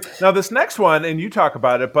 I agree. Now this next one, and you talk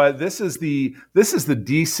about it, but this is the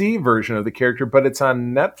DC version of the character, but it's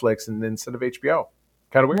on Netflix and instead of HBO.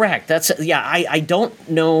 Kind of weird. Correct. I don't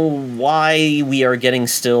know why we are getting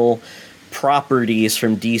still properties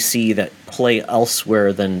from DC that play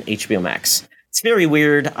elsewhere than HBO Max. It's very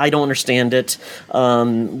weird. I don't understand it.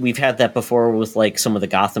 We've had that before with like some of the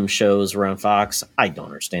Gotham shows around Fox. I don't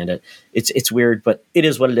understand it. It's weird, but it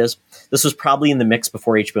is what it is. This was probably in the mix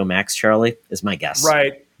before HBO Max, Charlie, is my guess.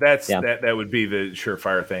 Right. That would be the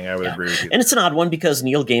surefire thing. I would agree with you. And it's an odd one because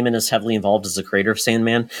Neil Gaiman is heavily involved as the creator of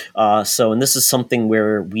Sandman. And this is something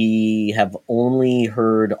where we have only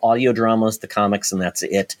heard audio dramas, the comics, and that's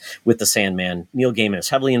it with the Sandman. Neil Gaiman is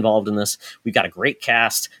heavily involved in this. We've got a great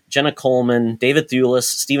cast: Jenna Coleman, David Thewlis,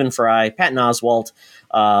 Stephen Fry, Patton Oswalt.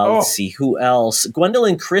 Let's see who else.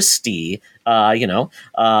 Gwendolyn Christie,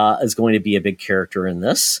 is going to be a big character in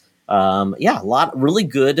this. A lot really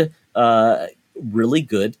good. Really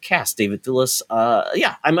good cast. David Thewlis.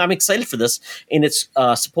 I'm excited for this, and it's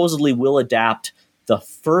supposedly will adapt the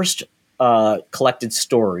first collected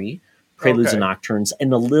story, Preludes and Nocturnes,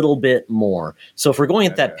 and a little bit more. So if we're going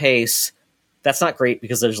at that pace, that's not great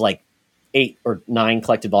because there's like 8 or 9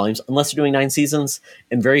 collected volumes, unless you're doing 9 seasons,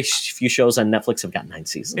 and very few shows on Netflix have got 9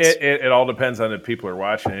 seasons. It all depends on if people are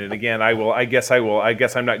watching it. And again, I guess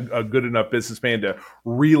I'm not a good enough businessman to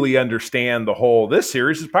really understand the whole, this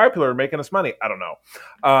series is popular, making us money. I don't know.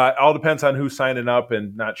 It all depends on who's signing up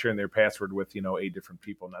and not sharing their password with, 8 different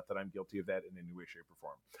people. Not that I'm guilty of that in any way, shape, or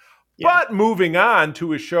form. Yeah. But moving on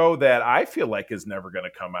to a show that I feel like is never going to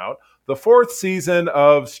come out, the 4th season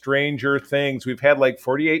of Stranger Things. We've had like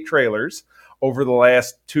 48 trailers over the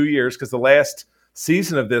last 2 years because the last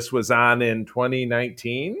season of this was on in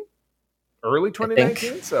 2019, early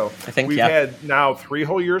 2019. I think we've had now 3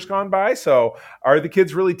 whole years gone by. So are the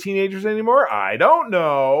kids really teenagers anymore? I don't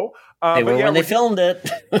know. They were when they filmed it.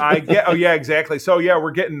 Exactly. So we're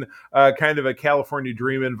getting kind of a California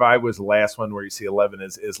Dreamin' vibe. Was the last one where you see 11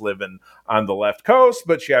 is living on the left coast,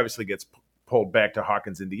 but she obviously gets pulled back to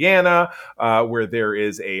Hawkins, Indiana, where there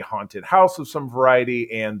is a haunted house of some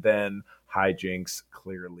variety, and then hijinks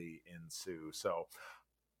clearly ensue. So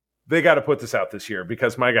they got to put this out this year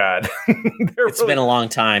because, my God, it's been a long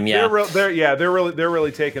time. Yeah, they're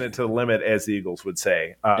really taking it to the limit, as the Eagles would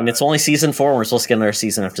say. And it's only season 4. We're supposed to get another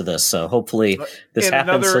season after this, so hopefully this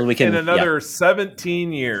happens so we can in another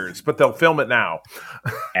 17 years. But they'll film it now.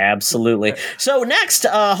 Absolutely. So next,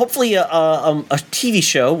 hopefully, a TV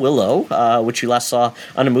show, Willow, which you last saw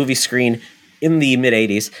on a movie screen in the mid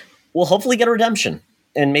 '80s, will hopefully get a redemption.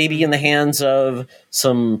 And maybe in the hands of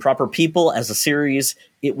some proper people as a series,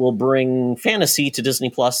 it will bring fantasy to Disney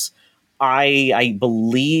Plus. I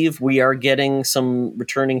believe we are getting some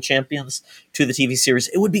returning champions to the TV series.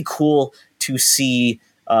 It would be cool to see,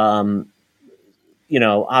 obviously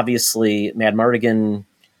Madmartigan.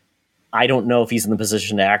 I don't know if he's in the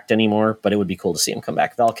position to act anymore, but it would be cool to see him come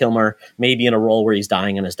back. Val Kilmer, maybe in a role where he's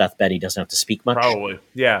dying on his deathbed, he doesn't have to speak much. Probably,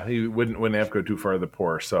 yeah. He wouldn't have to go too far to the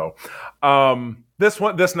poor. So,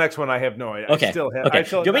 this next one, I have no idea. Okay. Do you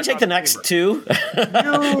want me to take the next 2?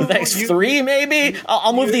 The next 3, maybe?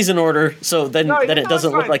 I'll move these in order, so then it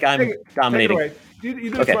doesn't look like I'm dominating. Take it away.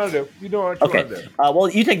 You do what you want to do. You know what you want to do. Well,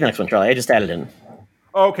 you take the next one, Charlie. I just added in.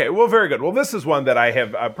 Okay, well, very good. Well, this is one that I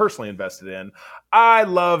have personally invested in. I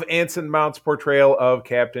love Anson Mount's portrayal of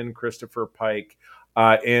Captain Christopher Pike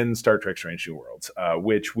in Star Trek Strange New Worlds,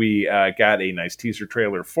 which we got a nice teaser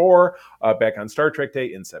trailer for back on Star Trek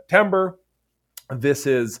Day in September. This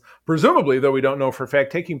is presumably, though we don't know for a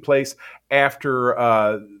fact, taking place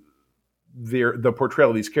after the portrayal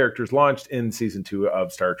of these characters launched in season 2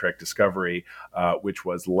 of Star Trek Discovery, which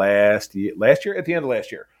was last year, at the end of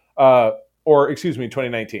last year, or excuse me,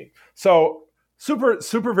 2019. So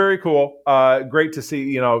super, very cool. Great to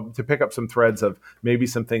see, to pick up some threads of maybe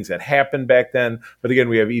some things that happened back then. But again,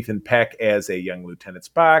 we have Ethan Peck as a young Lieutenant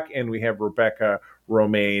Spock, and we have Rebecca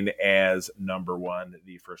Romaine as number 1,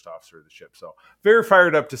 the first officer of the ship. So very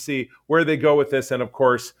fired up to see where they go with this. And of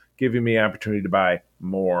course, giving me opportunity to buy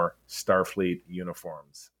more Starfleet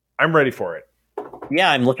uniforms. I'm ready for it. Yeah,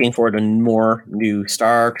 I'm looking forward to more new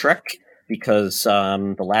Star Trek, because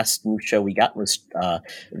the last new show we got was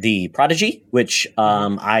The Prodigy, which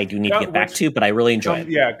I do need to get back to, but I really enjoy it.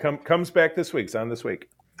 Yeah, comes back this week. It's on this week.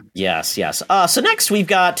 Yes. So next we've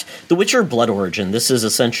got The Witcher Blood Origin. This is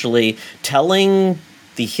essentially telling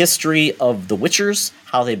the history of the Witchers,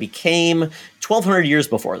 how they became 1,200 years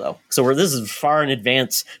before, though. So this is far in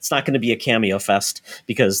advance. It's not going to be a cameo fest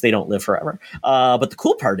because they don't live forever. But the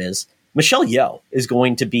cool part is Michelle Yeoh is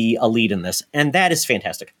going to be a lead in this, and that is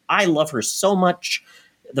fantastic. I love her so much.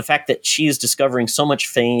 The fact that she is discovering so much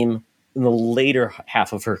fame in the later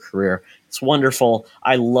half of her career, it's wonderful.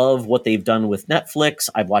 I love what they've done with Netflix.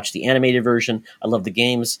 I've watched the animated version. I love the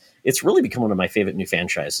games. It's really become one of my favorite new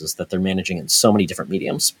franchises that they're managing in so many different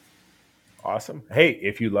mediums. Awesome. Hey,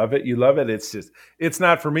 if you love it, you love it. It's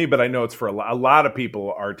not for me, but I know it's for a lot of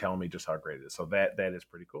people are telling me just how great it is. So that is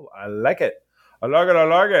pretty cool. I like it. I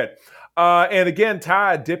like it. And again,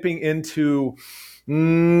 Todd dipping into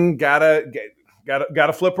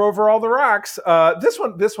gotta flip over all the rocks. This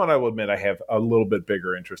one I will admit I have a little bit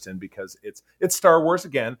bigger interest in because it's Star Wars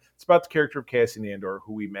again. It's about the character of Cassian Andor,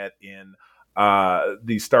 who we met in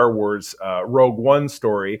the Star Wars Rogue One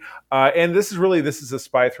story. And this is a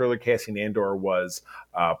spy thriller. Cassian Andor was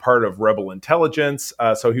part of Rebel intelligence.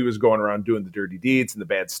 So he was going around doing the dirty deeds and the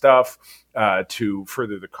bad stuff to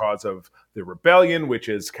further the cause of the rebellion, which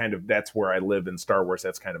is that's where I live in Star Wars.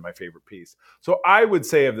 That's kind of my favorite piece. So I would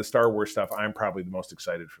say of the Star Wars stuff, I'm probably the most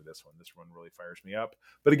excited for this one. This one really fires me up.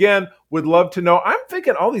 But again, would love to know. I'm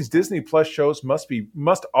thinking all these Disney Plus shows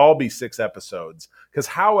must all be 6 episodes, because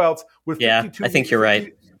how else with 52 I think you're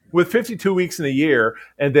right. With 52 weeks in a year,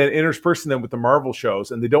 and then interspersing them with the Marvel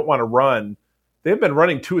shows, and they don't want to run. They've been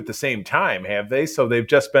running 2 at the same time, have they? So they've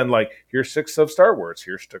just been like, here's 6 of Star Wars,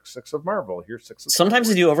 here's 6 of Marvel, here's 6 of Sometimes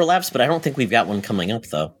they do overlaps, but I don't think we've got one coming up,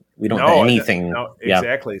 though. We don't have anything. No,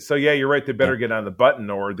 exactly. So yeah, you're right. They better get on the button,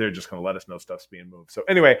 or they're just going to let us know stuff's being moved. So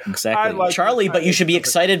anyway, exactly. Charlie, but you should be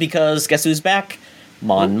excited because guess who's back?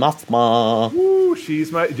 Mon Mothma. Woo,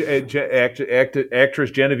 she's my actress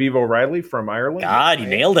Genevieve O'Reilly from Ireland. God, you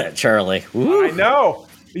nailed it, Charlie. Woo. I know.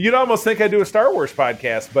 You'd almost think I do a Star Wars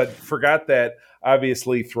podcast, but forgot that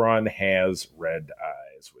obviously Thrawn has red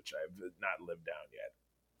eyes, which I've not lived down yet.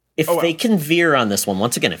 If they can veer on this one,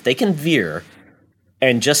 once again, if they can veer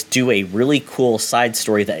and just do a really cool side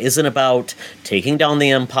story that isn't about taking down the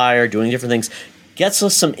Empire, doing different things, gets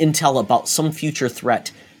us some intel about some future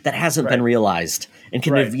threat that hasn't been realized and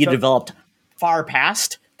can be developed far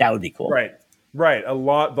past, that would be cool. Right. The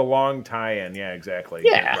long tie-in. Yeah, exactly.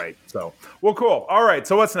 Yeah. Right. So, well, cool. All right.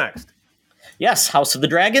 So what's next? Yes, House of the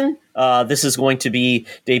Dragon. This is going to be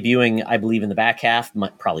debuting, I believe, in the back half.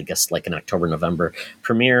 Might probably guess like an October, November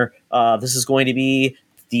premiere. This is going to be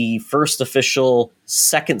the first official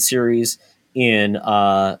second series in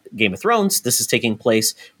Game of Thrones. This is taking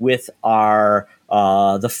place with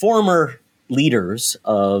the former leaders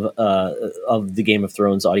of the Game of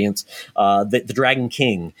Thrones audience, the Dragon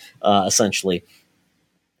King, essentially.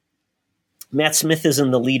 Matt Smith is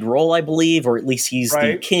in the lead role, I believe, or at least he's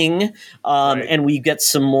the king. And we get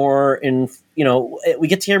some more we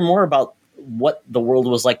get to hear more about what the world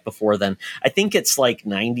was like before then. I think it's like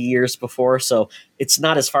 90 years before, so it's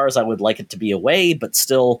not as far as I would like it to be away, but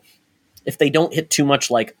still, if they don't hit too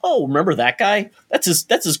much like, oh, remember that guy? That's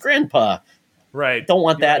his grandpa. Right. Don't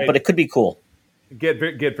want that, but it could be cool. Get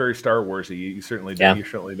very Star Warsy. You certainly do. Yeah. You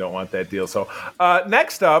certainly don't want that deal. So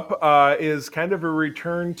next up is kind of a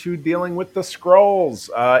return to dealing with the Skrulls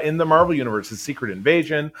in the Marvel Universe. Secret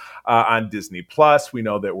Invasion on Disney Plus. We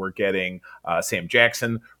know that we're getting Sam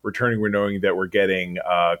Jackson returning. We're knowing that we're getting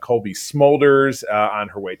Colby Smulders on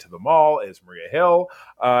her way to the mall as Maria Hill.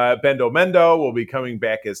 Bendo Mendo will be coming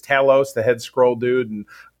back as Talos, the head Skrull dude.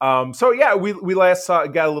 And so yeah, we last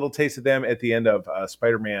got a little taste of them at the end of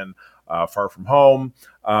Spider-Man. Far From Home,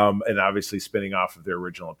 and obviously spinning off of their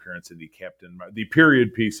original appearance in the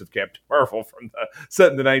period piece of Captain Marvel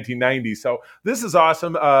set in the 1990s. So this is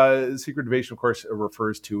awesome. Secret Invasion, of course,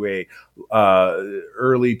 refers to a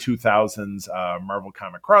early 2000s Marvel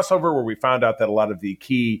comic crossover where we found out that a lot of the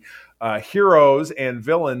key heroes and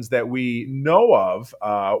villains that we know of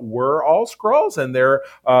were all Skrulls, and their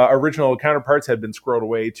original counterparts had been Skrulled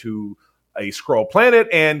away to a Skrull planet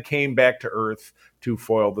and came back to Earth to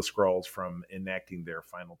foil the Skrulls from enacting their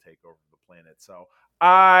final takeover of the planet. So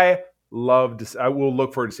I will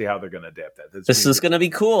look forward to see how they're going to adapt that. This is going to be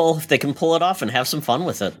cool if they can pull it off and have some fun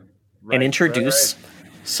with it and introduce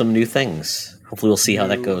some new things. Hopefully we'll see how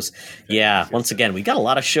that goes. Yeah, once again, we got a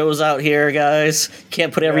lot of shows out here, guys.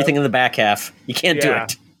 Can't put everything in the back half. You can't do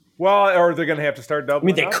it. Well, or they're going to have to start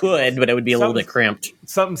doubling. I mean, they could, but it would be a little bit cramped.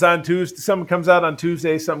 Something's on Tuesday. Something comes out on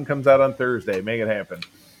Tuesday. Something comes out on Thursday. Make it happen.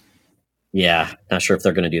 Yeah, not sure if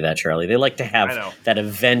they're going to do that, Charlie. They like to have that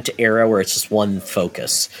event era where it's just one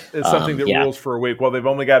focus. It's something that rules for a week. Well, they've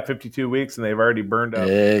only got 52 weeks, and they've already burned up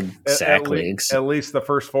at least the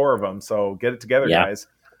first 4 of them. So get it together, guys.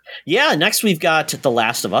 Yeah, next we've got The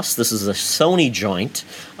Last of Us. This is a Sony joint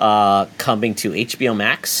coming to HBO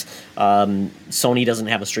Max. Sony doesn't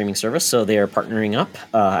have a streaming service, so they are partnering up.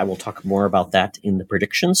 I will talk more about that in the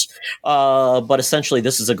predictions. But essentially,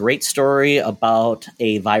 this is a great story about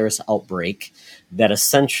a virus outbreak that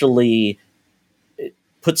essentially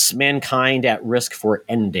puts mankind at risk for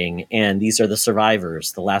ending. And these are the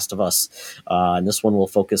survivors, The Last of Us. And this one will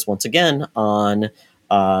focus once again on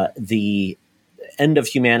the end of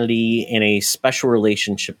humanity and a special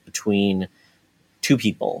relationship between 2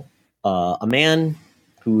 people. A man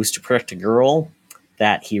who's to protect a girl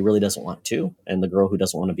that he really doesn't want to, and the girl who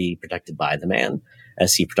doesn't want to be protected by the man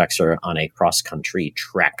as he protects her on a cross-country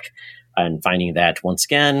trek. And finding that, once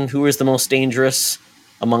again, who is the most dangerous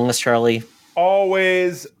among us, Charlie?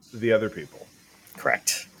 Always the other people.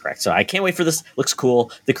 Correct. So I can't wait for this. Looks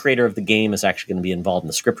cool. The creator of the game is actually going to be involved in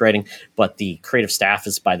the script writing, but the creative staff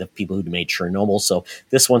is by the people who made Chernobyl. So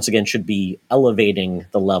this, once again, should be elevating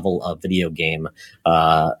the level of video games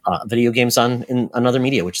in another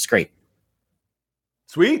media, which is great.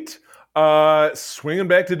 Sweet. Swinging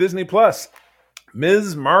back to Disney Plus,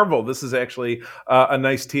 Ms. Marvel. This is actually a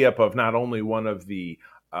nice tee-up of not only one of the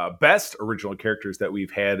best original characters that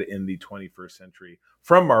we've had in the 21st century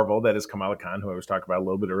from Marvel, that is Kamala Khan, who I was talking about a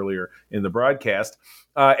little bit earlier in the broadcast,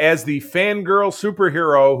 as the fangirl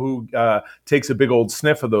superhero who takes a big old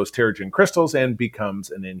sniff of those Terrigen crystals and becomes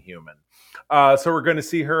an Inhuman. So we're going to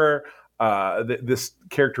see her, this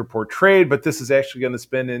character portrayed, but this is actually going to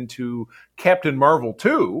spin into Captain Marvel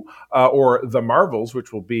 2, or The Marvels,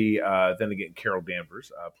 which will be, then again, Carol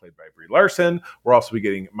Danvers, played by Brie Larson. We'll also be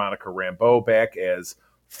getting Monica Rambeau back as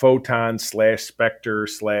Photon / Spectre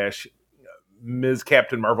 / Ms.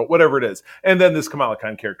 Captain Marvel, whatever it is. And then this Kamala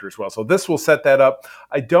Khan character as well. So this will set that up.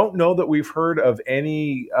 I don't know that we've heard of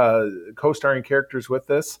any co-starring characters with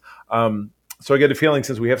this. So I get a feeling,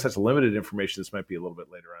 since we have such limited information, this might be a little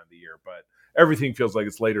bit later on in the year. But everything feels like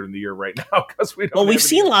it's later in the year right now because we don't. Well, we've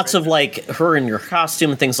seen lots of like her in your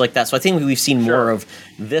costume and things like that. So I think we've seen more of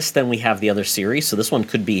this than we have the other series. So this one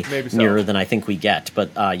could be nearer than I think we get.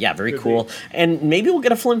 But yeah, very cool. And maybe we'll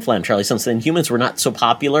get a flim flam, Charlie, since the Inhumans were not so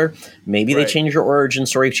popular. Maybe they change her origin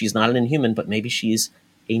story. She's not an Inhuman, but maybe she's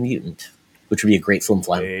a mutant, which would be a great flim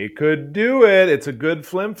flam. They could do it. It's a good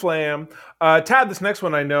flim flam. Todd, this next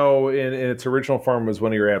one I know in its original form was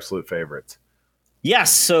one of your absolute favorites.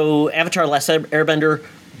 Yes, so Avatar: Last Airbender,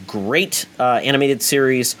 great animated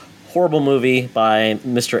series, horrible movie by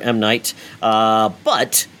Mr. M. Night,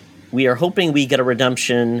 but we are hoping we get a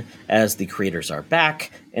redemption as the creators are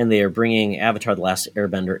back, and they are bringing Avatar: The Last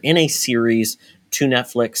Airbender in a series to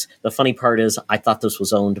Netflix. The funny part is I thought this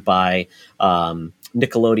was owned by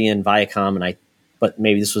Nickelodeon, Viacom, but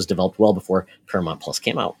maybe this was developed well before Paramount Plus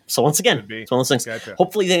came out. So once again, it's one of those things. Gotcha.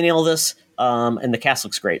 Hopefully they nail this, and the cast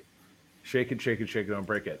looks great. Shake it, shake it, shake it, don't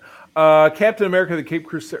break it. Captain America, the Cape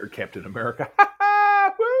Crusader. Captain America.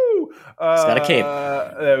 Woo! He's got a cape.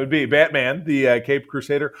 That would be Batman, the Cape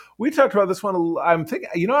Crusader. We talked about this one. I'm thinking,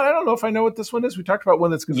 I don't know if I know what this one is. We talked about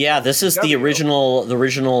one that's going to. Yeah, this is the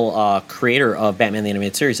original creator of Batman the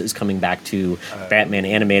Animated Series is coming back to Batman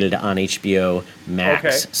Animated on HBO Max.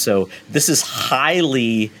 Okay. So this is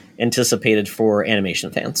highly anticipated for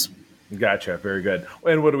animation fans. Gotcha. Very good.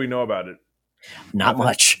 And what do we know about it? Not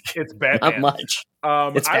much. It's Batman. Not much.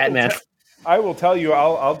 It's Batman. I will tell you,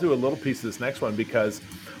 I'll do a little piece of this next one because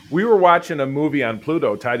we were watching a movie on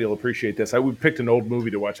Pluto. Todd, you'll appreciate this. We picked an old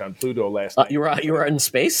movie to watch on Pluto last night. You were in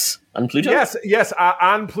space on Pluto? Yes,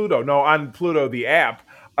 on Pluto. No, on Pluto, the app.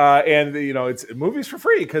 And it's movies for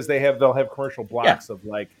free because they'll have commercial blocks of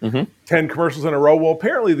like 10 commercials in a row. Well,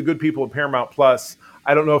 apparently the good people at Paramount Plus,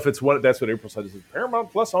 I don't know if it's that's what April said. Is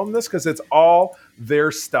Paramount Plus own this because it's all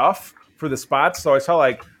their stuff for the spots. So I saw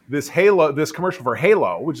like this commercial for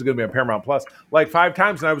Halo, which is going to be on Paramount Plus, like 5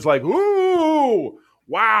 times, and I was like, ooh,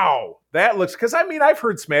 wow, that looks. Because I've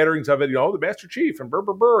heard smatterings of it, the Master Chief and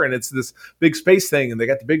burr, and it's this big space thing, and they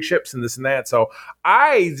got the big ships and this and that. So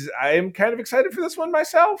I am kind of excited for this one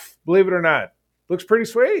myself. Believe it or not, looks pretty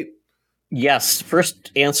sweet. Yes. First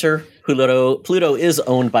answer: Pluto is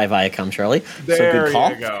owned by Viacom, Charlie. There so good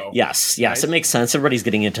call. You go. Yes, nice. It makes sense. Everybody's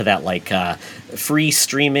getting into that like free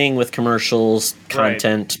streaming with commercials,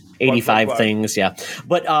 content, 85 things. Yeah,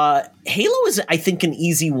 but Halo is, I think, an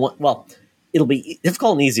easy one. Well, it'll be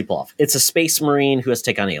difficult and easy pull off. It's a space marine who has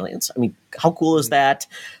to take on aliens. I mean, how cool is that?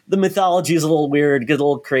 The mythology is a little weird, get a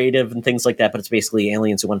little creative and things like that, but it's basically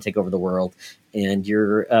aliens who want to take over the world. And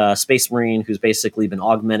you're a space marine who's basically been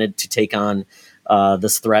augmented to take on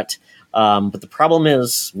this threat. But the problem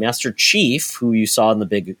is Master Chief, who you saw in the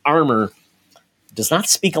big armor, does not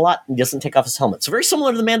speak a lot and doesn't take off his helmet. So very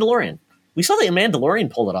similar to the Mandalorian. We saw the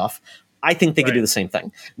Mandalorian pull it off. I think they could do the same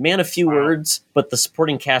thing. Man of few words, but the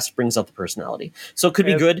supporting cast brings out the personality. So it could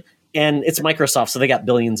be good. And it's Microsoft, so they got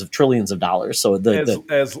billions of trillions of dollars. So the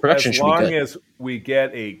production should be good. As long as we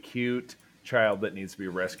get a cute child that needs to be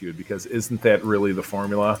rescued, because isn't that really the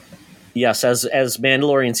formula? Yes, as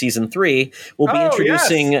Mandalorian Season 3, we'll be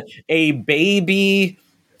introducing a baby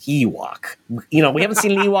Ewok. We haven't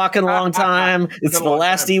seen an Ewok in a long time. It's the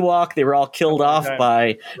last Ewok. They were all killed off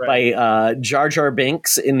by Jar Jar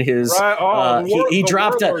Binks in his.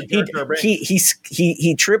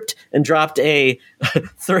 He tripped and dropped a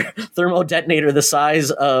thermo detonator the size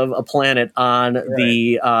of a planet on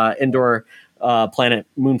the indoor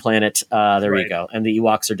moon planet. There you go. And the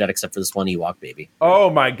Ewoks are dead except for this one Ewok baby. Oh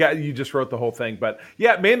my God, you just wrote the whole thing. But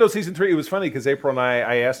yeah, Mando Season 3, it was funny because April and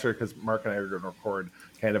I asked her, because Mark and I are going to record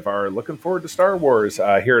kind of our looking forward to Star Wars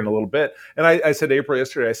here in a little bit. And I said to April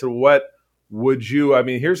yesterday, I said, what would you,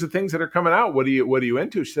 here's the things that are coming out. What are you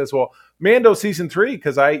into? She says, well, Mando Season 3,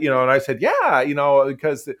 because and I said, yeah,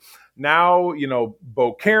 because now,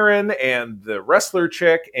 Bo Karen and the wrestler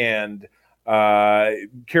chick and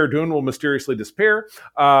Cara Dune will mysteriously disappear,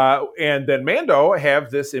 and then Mando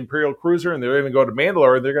have this Imperial cruiser, and they're going to go to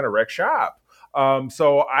Mandalore, and they're going to wreck shop.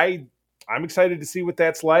 So I'm excited to see what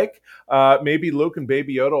that's like. Maybe Luke and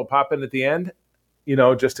Baby Yoda will pop in at the end,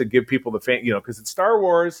 just to give people the fan, because it's Star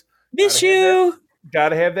Wars. Miss you. Got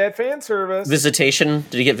to have that fan service. Visitation.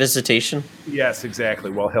 Did he get visitation? Yes,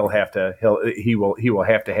 exactly. Well, he will have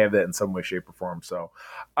to have that in some way, shape, or form. So,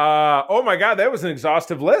 oh my God, that was an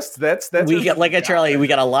exhaustive list. That's we got, like Charlie. We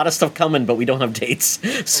got a lot of stuff coming, but we don't have dates.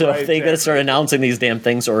 So they got to start announcing these damn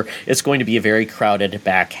things, or it's going to be a very crowded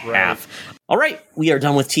back half. All right, we are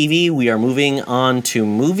done with TV. We are moving on to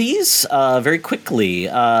movies very quickly.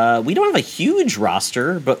 We don't have a huge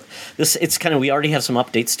roster, but we already have some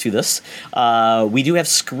updates to this. We do have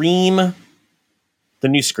Scream, the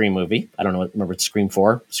new Scream movie. I don't know. Remember, it's Scream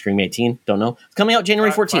 4, Scream 18. Don't know. It's coming out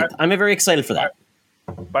January 14th. I'm very excited for that.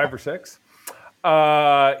 5 or 6.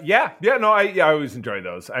 I always enjoy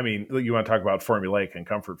those. You want to talk about formulaic and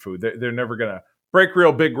comfort food. They're never going to break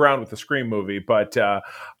real big ground with the Scream movie, but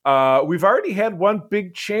we've already had one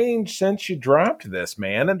big change since you dropped this,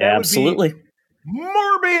 man. And that absolutely. Would be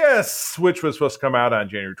Morbius, which was supposed to come out on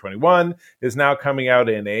January 21, is now coming out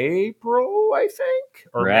in April, I think.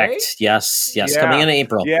 Or correct. May? Yes, coming in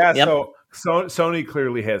April. Yeah, yep. So Sony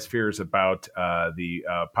clearly has fears about the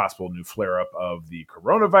possible new flare-up of the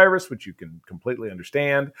coronavirus, which you can completely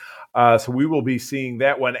understand. So we will be seeing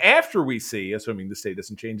that one after we see, assuming this date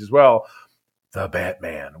doesn't change as well, The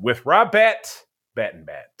Batman with Rob Bat and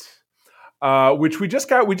Bat, which we just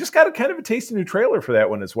got a kind of a tasty new trailer for that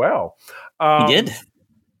one as well.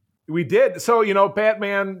 We did. So,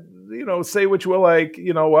 Batman, say what you will,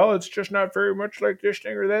 well, it's just not very much like this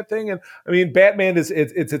thing or that thing. And Batman it's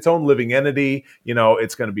its own living entity.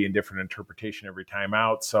 It's going to be in different interpretation every time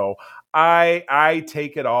out. So I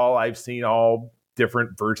take it all. I've seen all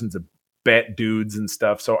different versions of Bat dudes and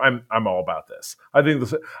stuff, so I'm all about this. I think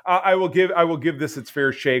this. I will give this its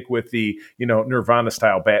fair shake with the Nirvana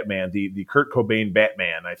style Batman, the Kurt Cobain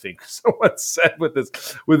Batman. I think someone said with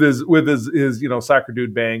his soccer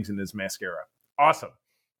dude bangs and his mascara. Awesome.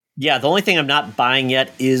 Yeah, the only thing I'm not buying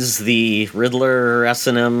yet is the Riddler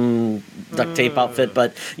S&M duct tape outfit,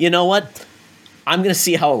 but you know what? I'm going to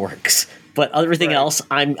see how it works. But everything else,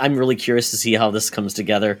 I'm really curious to see how this comes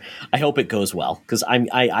together. I hope it goes well, because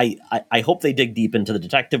I hope they dig deep into the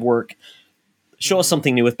detective work, show us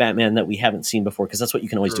something new with Batman that we haven't seen before, because that's what you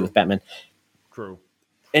can always do with Batman. True.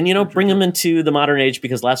 And, bring him into the modern age,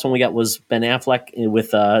 because last one we got was Ben Affleck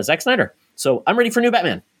with Zack Snyder. So I'm ready for new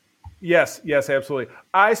Batman. Yes, absolutely.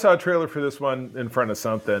 I saw a trailer for this one in front of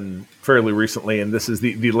something fairly recently, and this is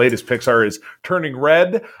the latest Pixar is Turning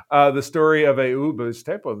Red, the story of there's a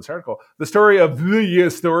typo in this article. The story of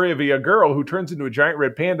a girl who turns into a giant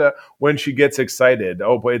red panda when she gets excited.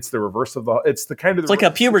 Oh boy, it's the reverse of it's like a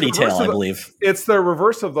puberty tale, I believe. It's the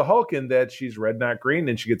reverse of the Hulk in that she's red, not green,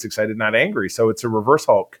 and she gets excited, not angry. So it's a reverse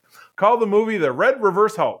Hulk. Call the movie The Red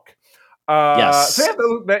Reverse Hulk. Yes.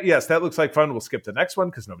 So that looks like fun. We'll skip the next one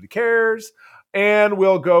because nobody cares. And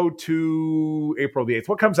we'll go to April the 8th.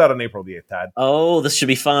 What comes out on April the 8th, Todd? Oh, this should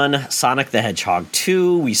be fun. Sonic the Hedgehog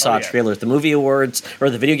 2. We saw a trailer at the movie awards, or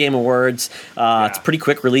the video game awards. It's a pretty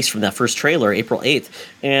quick release from that first trailer, April 8th.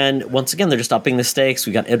 And once again, they're just upping the stakes.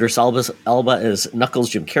 We got Idris Elba as Knuckles.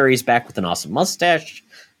 Jim Carrey's back with an awesome mustache.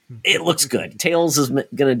 It looks good. Tails is going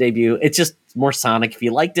to debut. It's just more Sonic. If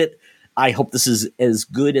you liked it, I hope this is as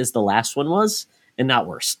good as the last one was and not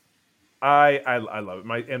worse. I love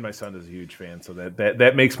it. My son is a huge fan, so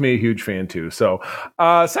that makes me a huge fan too. So,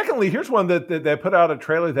 secondly, here's one that put out a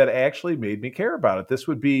trailer that actually made me care about it. This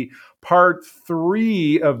would be part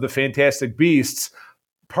 3 of the Fantastic Beasts,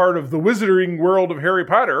 part of the Wizarding World of Harry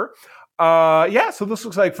Potter. So this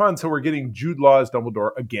looks like fun. So we're getting Jude Law as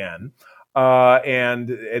Dumbledore again,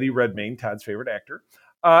 and Eddie Redmayne, Todd's favorite actor.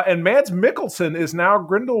 And Mads Mikkelsen is now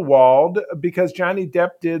Grindelwald because Johnny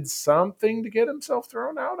Depp did something to get himself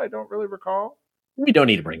thrown out. I don't really recall. We don't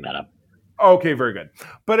need to bring that up. Okay, very good.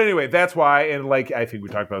 But anyway, that's why. And I think we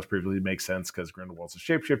talked about this previously, it makes sense because Grindelwald's a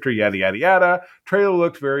shapeshifter, yada, yada, yada. Trailer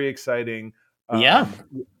looked very exciting.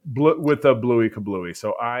 With the bluey kablooey.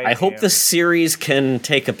 So I hope the series can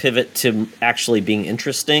take a pivot to actually being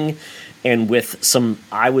interesting and with some,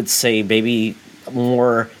 I would say, maybe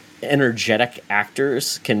more energetic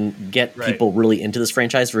actors can get people really into this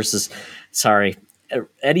franchise versus,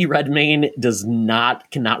 Eddie Redmayne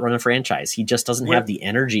cannot run a franchise. He just doesn't have the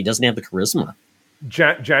energy, doesn't have the charisma.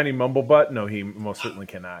 Johnny Mumblebutt? No, he most certainly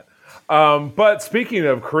cannot. But speaking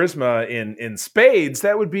of charisma in spades,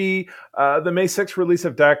 that would be the May 6th release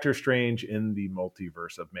of Doctor Strange in the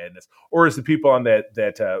Multiverse of Madness. Or as the people on that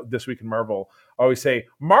This Week in Marvel always say,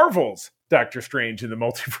 Marvel's Doctor Strange in the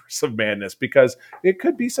Multiverse of Madness, because it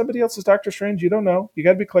could be somebody else's Doctor Strange. You don't know. You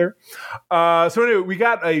got to be clear. So anyway, we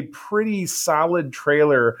got a pretty solid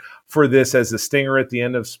trailer for this as a stinger at the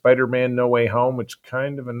end of Spider-Man No Way Home, which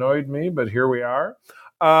kind of annoyed me, but here we are.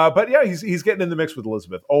 But yeah, he's getting in the mix with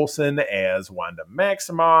Elizabeth Olsen as Wanda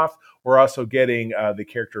Maximoff. We're also getting the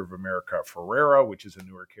character of America Ferrera, which is a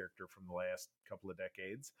newer character from the last couple of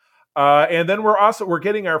decades. And then we're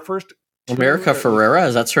getting our first America Ferrera.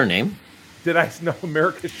 Is that her name? Did I know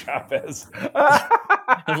America Chavez?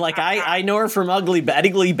 I know her from Ugly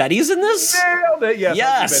Betty's in this? Nailed it.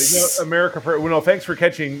 Yes. America Ferrera. Well, no, thanks for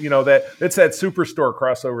catching, that it's that Superstore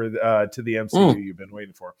crossover to the MCU you've been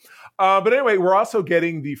waiting for. But anyway, we're also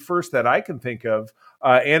getting the first that I can think of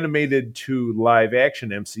animated to live action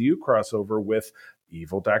MCU crossover with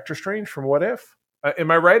evil Doctor Strange from What If?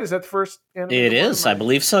 Am I right? Is that the first? It is. I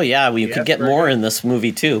believe so. Yeah, we could get more in this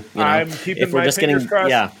movie too. I'm keeping my fingers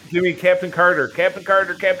crossed. Yeah, give me Captain Carter.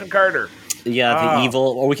 Yeah, the evil,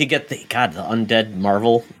 or we could get the undead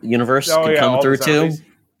Marvel universe could come through too.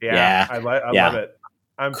 Yeah, I love it.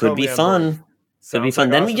 Could be fun. Could be fun.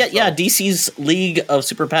 Then we get DC's League of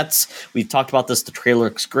Super Pets. We've talked about this. The trailer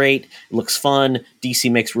looks great. It looks fun.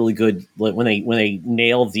 DC makes really good when they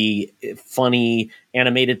nail the funny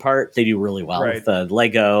animated part. They do really well with the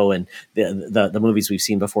Lego and the movies we've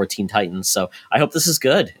seen before, Teen Titans. So I hope this is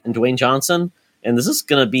good. And Dwayne Johnson. And this is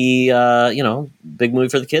going to be, big movie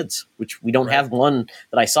for the kids, which we don't have one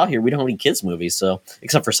that I saw here. We don't have any kids movies, so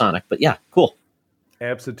except for Sonic. But yeah, cool.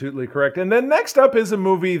 Absolutely correct. And then next up is a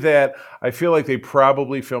movie that I feel like they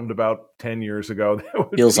probably filmed about 10 years ago.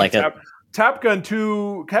 Feels like it. Top Gun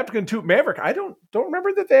 2, Captain 2, Maverick. I don't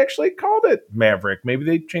remember that they actually called it Maverick. Maybe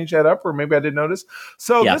they changed that up, or maybe I didn't notice.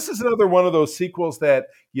 So This is another one of those sequels that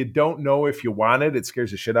you don't know if you want it. It scares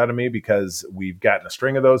the shit out of me because we've gotten a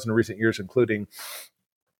string of those in recent years, including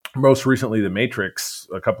most recently The Matrix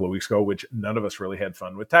a couple of weeks ago, which none of us really had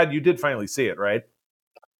fun with. Todd, you did finally see it, right?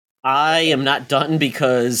 I am not done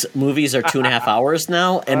because movies are 2.5 hours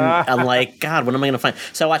now, and I'm like, God, when am I going to find?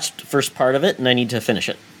 So I watched the first part of it, and I need to finish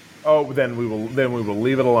it. Oh, then we will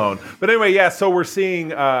leave it alone. But anyway, so we're seeing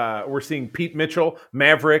Pete Mitchell,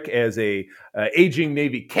 Maverick, as a aging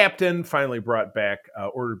Navy captain, finally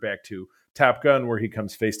ordered back to Top Gun, where he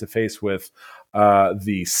comes face to face with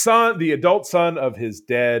the adult son of his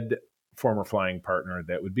dead former flying partner.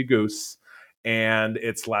 That would be Goose. And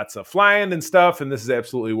it's lots of flying and stuff. And this is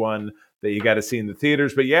absolutely one that you got to see in the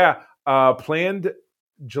theaters. But yeah, planned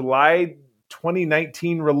July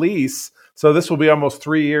 2019 release. So this will be almost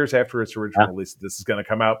 3 years after its original release. This is going to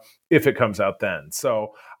come out, if it comes out then.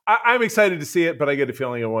 So I'm excited to see it, but I get a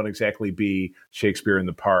feeling it won't exactly be Shakespeare in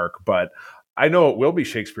the Park. But I know it will be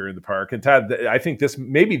Shakespeare in the Park. And Todd, I think this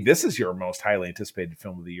is your most highly anticipated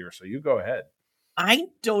film of the year. So you go ahead. I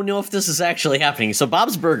don't know if this is actually happening. So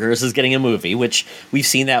Bob's Burgers is getting a movie, which we've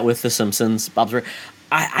seen that with The Simpsons. Bob's Burgers.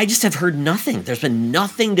 I just have heard nothing. There's been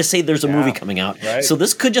nothing to say there's a movie coming out. Right. So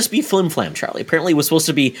this could just be flim flam, Charlie. Apparently it was supposed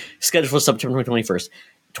to be scheduled for September 21st,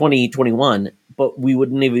 2021, but we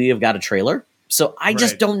wouldn't even have got a trailer. So I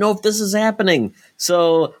just don't know if this is happening.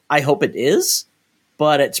 So I hope it is,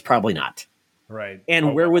 but it's probably not. Right.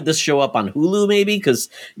 And where would this show up on Hulu, maybe? Because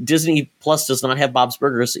Disney Plus does not have Bob's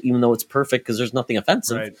Burgers, even though it's perfect because there's nothing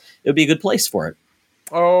offensive. Right. It would be a good place for it.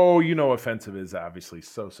 Oh, offensive is obviously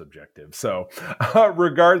so subjective. So,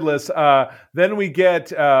 regardless, then we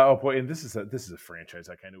get. And this is a franchise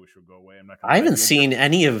I kind of wish would go away. I haven't seen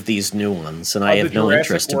any of these new ones, and I have no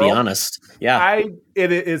interest, to be honest. Yeah,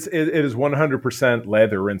 it is 100%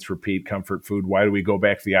 lather, rinse, repeat comfort food. Why do we go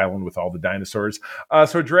back to the island with all the dinosaurs?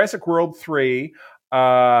 So, Jurassic World 3.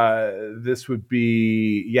 This would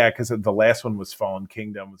be because the last one was Fallen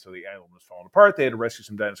Kingdom, so the island was falling apart. They had to rescue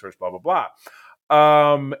some dinosaurs. Blah blah blah.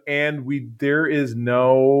 There is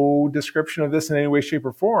no description of this in any way, shape,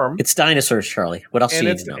 or form. It's dinosaurs, Charlie. What else do you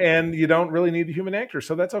need to know? And you don't really need a human actor,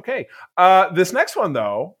 so that's okay. This next one,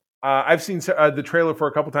 though, I've seen the trailer for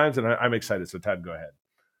a couple times, and I'm excited. So, Todd, go ahead.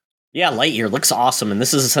 Yeah, Lightyear looks awesome, and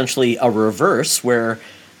this is essentially a reverse where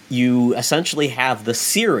you essentially have the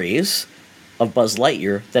series of Buzz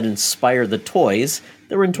Lightyear that inspired the toys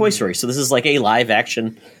that were in Toy Story. So this is like a live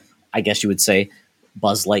action, I guess you would say,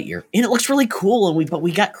 Buzz Lightyear, and it looks really cool. And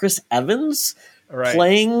we got Chris Evans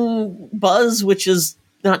playing Buzz, which is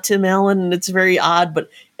not Tim Allen, and it's very odd, but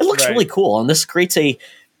it looks really cool. And this creates a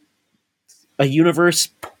universe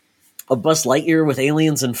of Buzz Lightyear with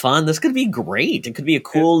aliens and fun. This could be great. It could be a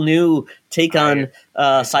cool new take on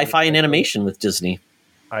sci-fi and animation with Disney.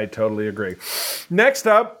 I totally agree. Next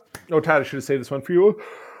up, Todd, I should have saved this one for you.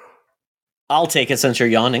 I'll take it since you're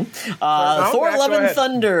yawning. Thor Love and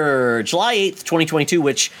Thunder, July 8th, 2022,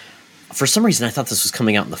 which for some reason I thought this was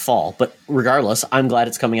coming out in the fall. But regardless, I'm glad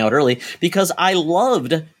it's coming out early because I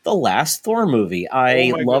loved the last Thor movie.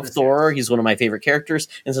 I love Thor. Yes. He's one of my favorite characters.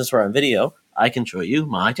 And since we're on video, I can show you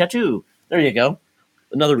my tattoo. There you go.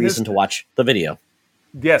 Another reason to watch the video.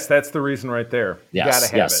 Yes, that's the reason right there. You gotta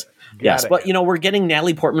have it. Yes, but we're getting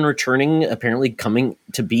Natalie Portman returning, apparently coming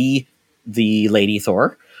to be the Lady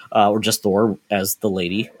Thor. Or just Thor as the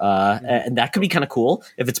lady. And that could be kind of cool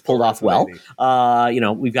if it's pulled off well.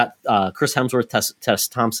 We've got Chris Hemsworth, Tess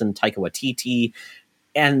Thompson, Taika Waititi.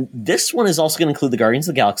 And this one is also going to include the Guardians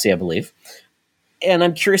of the Galaxy, I believe. And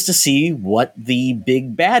I'm curious to see what the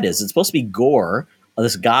big bad is. It's supposed to be Gore,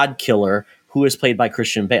 this god killer who is played by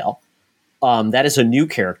Christian Bale. That is a new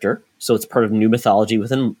character. So it's part of new mythology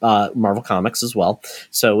within Marvel Comics as well.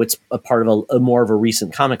 So it's a part of a more of a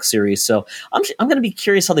recent comic series. So I'm going to be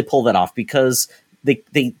curious how they pull that off because they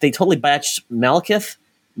totally batched Malekith.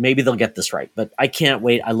 Maybe they'll get this right, but I can't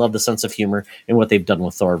wait. I love the sense of humor and what they've done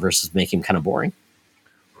with Thor versus make him kind of boring.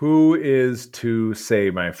 Who is to say,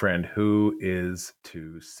 my friend? Who is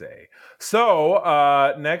to say?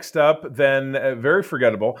 So next up, then, very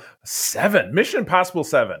forgettable, 7. Mission Impossible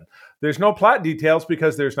 7. There's no plot details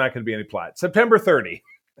because there's not going to be any plot. September 30.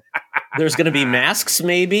 There's going to be masks,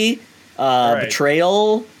 maybe,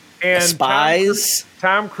 betrayal, and spies.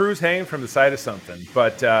 Tom Cruise hanging from the side of something.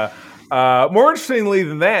 But more interestingly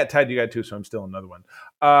than that, Todd, you got 2, so I'm still another one.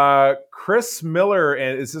 Chris Miller,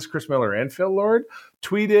 and is this Chris Miller and Phil Lord,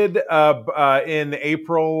 tweeted in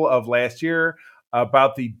April of last year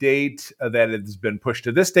about the date that has been pushed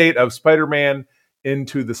to this date of Spider-Man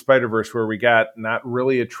Into the Spider-Verse, where we got not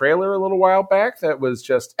really a trailer a little while back that was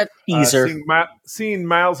just a teaser. Seeing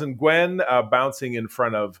Miles and Gwen bouncing in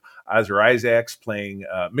front of Oscar Isaacs playing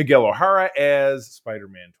Miguel O'Hara as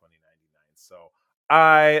Spider-Man 2099. So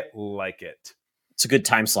I like it. It's a good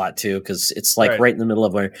time slot too, because it's like right in the middle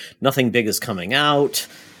of where nothing big is coming out.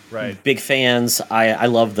 Right. Big fans. I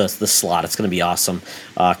love the slot. It's going to be awesome.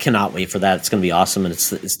 Cannot wait for that. It's going to be awesome. And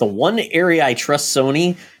it's the one area I trust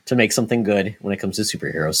Sony to make something good when it comes to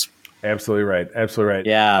superheroes. Absolutely right. Absolutely right.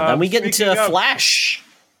 Yeah. Then we get into Flash.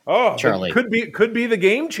 Oh, Charlie. Could be the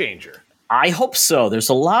game changer. I hope so. There's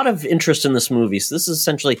a lot of interest in this movie. So this is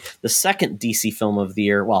essentially the second DC film of the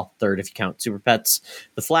year. Well, third if you count Super Pets.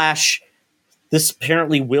 The Flash. This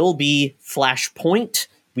apparently will be Flashpoint.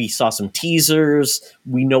 We saw some teasers.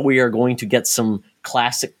 We know we are going to get some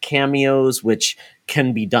classic cameos, which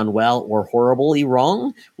can be done well or horribly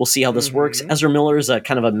wrong. We'll see how this works. Ezra Miller is a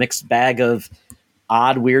kind of a mixed bag of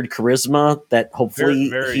odd, weird charisma that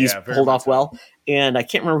hopefully he's pulled off well. And I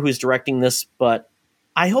can't remember who's directing this, but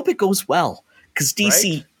I hope it goes well, because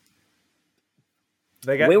DC,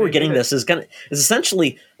 the way we're getting this is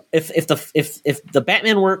essentially if the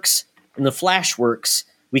Batman works and the Flash works,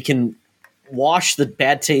 we can wash the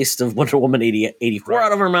bad taste of Wonder Woman 84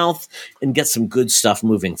 out of our mouth and get some good stuff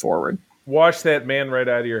moving forward. Wash that man right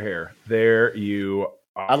out of your hair. There you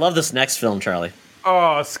are. I love this next film, Charlie.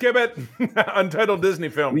 Oh, skip it. Untitled Disney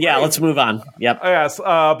film. Yeah, let's move on. Yep. Yes.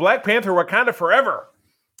 Black Panther, Wakanda Forever.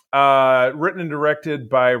 Written and directed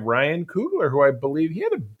by Ryan Coogler, who I believe he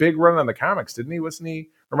had a big run on the comics, didn't he? Wasn't he?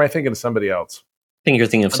 Or am I thinking of somebody else? I think you're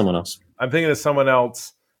thinking of someone else. I'm thinking of someone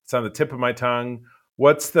else. It's on the tip of my tongue.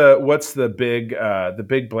 What's the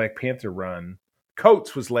big Black Panther run?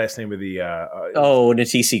 Coates was the last name of the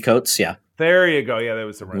Natisi Coates, yeah. There you go. Yeah, that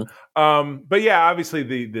was the run. Mm-hmm. But yeah,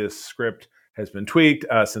 obviously the script has been tweaked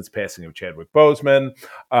since passing of Chadwick Boseman.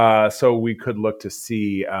 So we could look to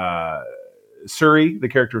see Shuri, the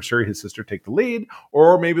character of Shuri, his sister, take the lead,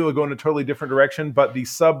 or maybe they'll go in a totally different direction. But the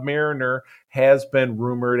Submariner has been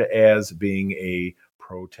rumored as being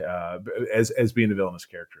as being a villainous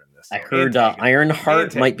character in this. I heard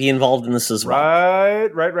Ironheart might be involved in this as well.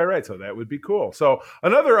 Right. So that would be cool. So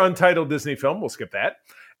another untitled Disney film. We'll skip that.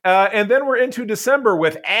 And then we're into December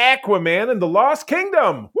with Aquaman and the Lost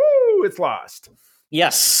Kingdom. Woo! It's lost.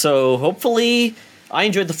 Yes. So hopefully, I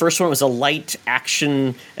enjoyed the first one. It was a light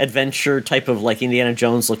action adventure type of like Indiana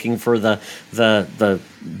Jones looking for the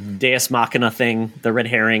Deus Machina thing, the red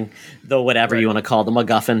herring, the whatever you want to call it, the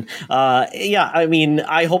MacGuffin. I mean,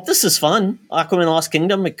 I hope this is fun. Aquaman Lost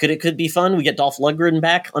Kingdom. It could be fun. We get Dolph Lundgren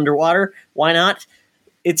back underwater. Why not?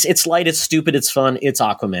 It's light. It's stupid. It's fun. It's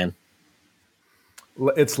Aquaman.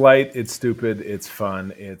 It's light. It's stupid. It's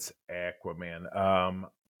fun. It's Aquaman.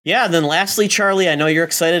 Yeah, and then lastly, Charlie, I know you're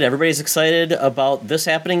excited. Everybody's excited about this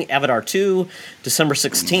happening. Avatar 2, December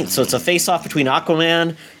 16th. So it's a face-off between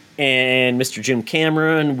Aquaman and Mr. Jim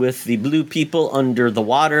Cameron with the blue people under the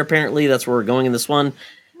water, apparently. That's where we're going in this one.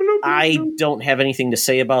 I don't have anything to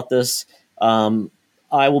say about this. I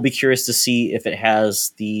will be curious to see if it has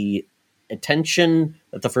the attention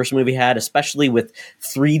that the first movie had, especially with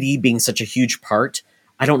 3D being such a huge part.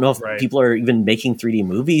 I don't know if people are even making 3D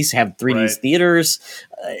movies, have 3D theaters.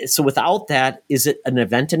 So without that, is it an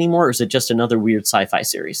event anymore, or is it just another weird sci-fi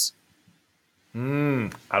series? I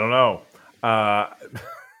don't know. I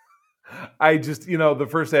just, the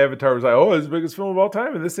first Avatar was like, oh, it's the biggest film of all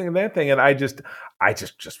time, and this thing and that thing. And I just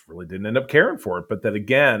really didn't end up caring for it. But then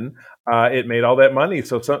again, it made all that money.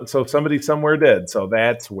 So somebody somewhere did. So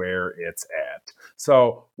that's where it's at.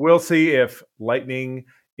 So we'll see if lightning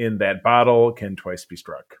in that bottle can twice be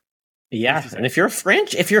struck. Yeah, and if you're a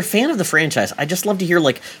fan of the franchise, I just love to hear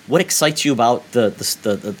like what excites you about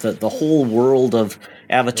the whole world of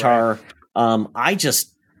Avatar. Right. I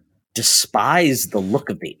just despise the look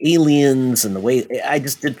of the aliens and the way I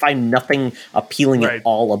just did find nothing appealing at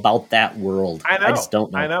all about that world. I just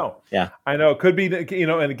don't know. I know. Yeah, I know. It could be,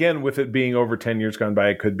 and again, with it being over 10 years gone by,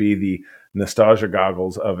 it could be the nostalgia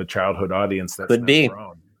goggles of a childhood audience. That could be.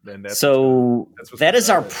 So that is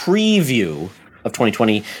our preview of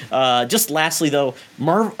 2020. Just lastly, though,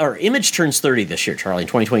 Image turns 30 this year, Charlie, in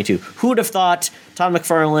 2022. Who would have thought? Todd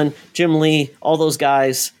McFarlane, Jim Lee, all those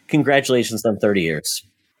guys. Congratulations on 30 years.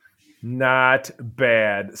 Not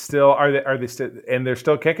bad. Still, are they still, and they're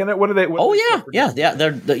still kicking it? What are they? Yeah.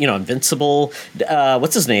 They're Invincible.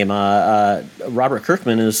 What's his name? Robert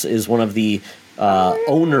Kirkman is one of the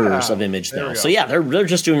owners of Image now. So yeah, they're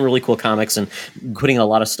just doing really cool comics and putting a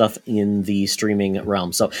lot of stuff in the streaming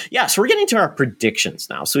realm. So yeah, so we're getting to our predictions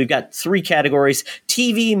now. So we've got 3 categories: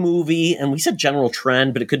 TV, movie, and we said general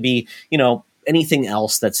trend, but it could be, anything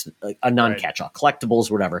else that's a non-catch-all,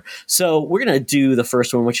 collectibles, whatever. So we're going to do the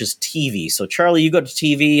first one, which is TV. So Charlie, you go to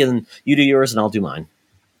TV and you do yours and I'll do mine.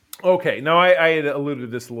 Okay. No, I had alluded to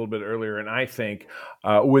this a little bit earlier, and I think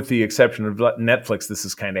with the exception of Netflix, this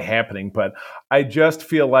is kind of happening, but I just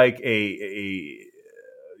feel like a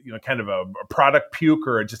kind of a product puke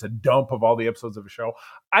or just a dump of all the episodes of a show.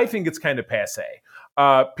 I think it's kind of passe.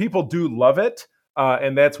 People do love it.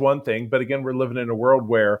 And that's one thing, but again, we're living in a world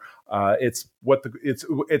where it's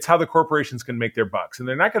how the corporations can make their bucks, and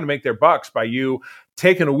they're not going to make their bucks by you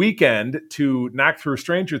taking a weekend to knock through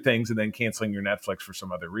Stranger Things and then canceling your Netflix for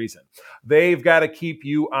some other reason. They've got to keep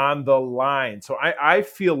you on the line. So I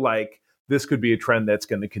feel like this could be a trend that's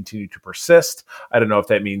going to continue to persist. I don't know if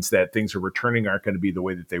that means that things are returning aren't going to be the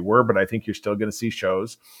way that they were, but I think you're still going to see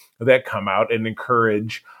shows that come out and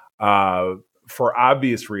encourage for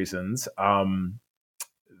obvious reasons.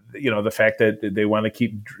 The fact that they want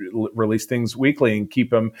to release things weekly and keep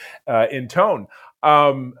them in tone.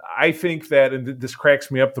 I think that, and this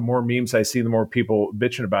cracks me up, the more memes I see, the more people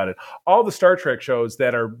bitching about it. All the Star Trek shows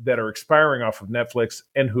that are expiring off of Netflix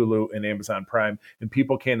and Hulu and Amazon Prime, and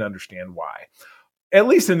people can't understand why. At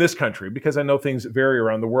least in this country, because I know things vary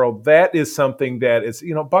around the world. That is something that is,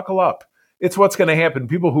 buckle up. It's what's going to happen.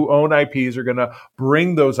 People who own IPs are going to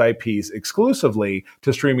bring those IPs exclusively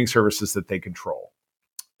to streaming services that they control.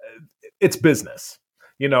 It's business.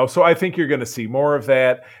 So I think you're going to see more of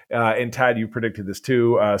that. And Todd, you predicted this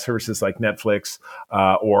too. Services like Netflix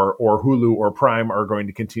or Hulu or Prime are going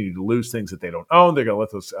to continue to lose things that they don't own. They're going to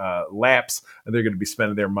let those lapse, and they're going to be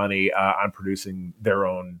spending their money on producing their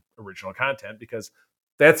own original content, because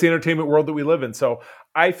that's the entertainment world that we live in. So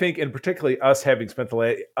I think, and particularly us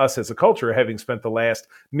us as a culture, having spent the last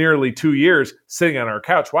nearly 2 years sitting on our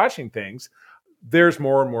couch watching things, there's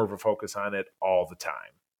more and more of a focus on it all the time.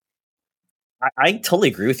 I totally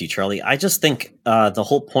agree with you, Charlie. I just think the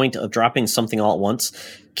whole point of dropping something all at once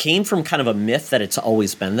came from kind of a myth that it's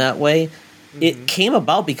always been that way. Mm-hmm. It came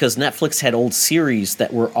about because Netflix had old series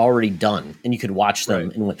that were already done, and you could watch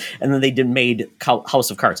them. Right. And then they made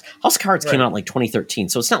House of Cards. House of Cards came out in like 2013,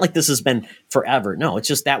 so it's not like this has been forever. No, it's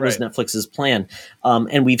just that was Netflix's plan.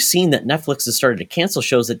 And we've seen that Netflix has started to cancel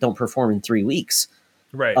shows that don't perform in 3 weeks.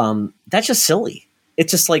 Right. That's just silly.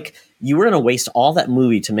 It's just like, you were going to waste all that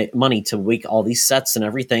movie to make money to make all these sets and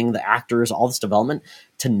everything, the actors, all this development,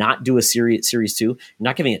 to not do a series 2,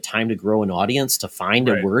 not giving it time to grow an audience, to find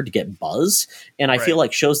a word, to get buzz. And I feel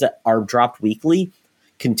like shows that are dropped weekly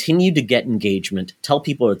continue to get engagement, tell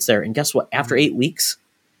people it's there. And guess what? After 8 weeks,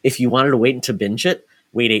 if you wanted to wait to binge it,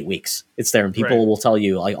 wait 8 weeks. It's there, and people will tell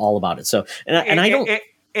you like all about it. So, and I don't.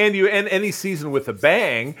 And you end any season with a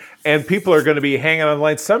bang, and people are going to be hanging on the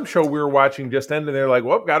line. Some show we were watching just ended, and they're like,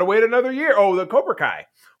 well, got to wait another year. Oh, the Cobra Kai,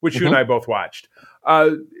 which you and I both watched.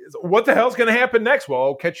 What the hell's going to happen next? Well,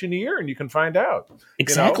 I'll catch you in a year, and you can find out.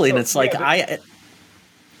 Exactly, and it's like,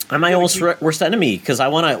 I'm my own worst enemy, because I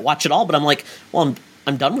want to watch it all, but I'm like, well,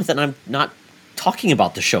 I'm done with it, and I'm not talking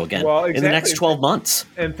about the show again in the next 12 months.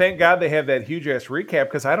 And thank God they have that huge ass recap,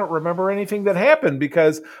 because I don't remember anything that happened,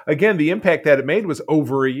 because again, the impact that it made was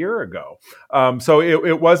over a year ago. So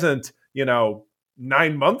it wasn't,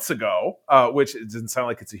 9 months ago, which it doesn't sound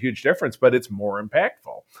like it's a huge difference, but it's more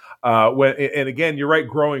impactful. And again, you're right,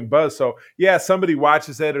 growing buzz. So yeah, somebody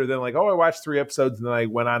watches it, or then like, oh, I watched 3 episodes and then I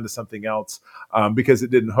went on to something else because it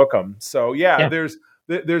didn't hook them. So yeah.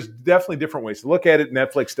 There's definitely different ways to look at it.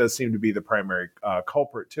 Netflix does seem to be the primary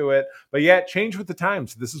culprit to it. But yeah, change with the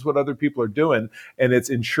times. This is what other people are doing, and it's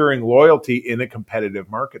ensuring loyalty in a competitive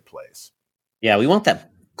marketplace. Yeah, we want that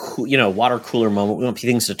water cooler moment. We want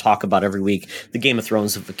things to talk about every week. The Game of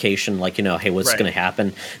Thronesification, like, hey, what's going to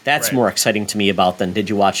happen? That's more exciting to me about than, did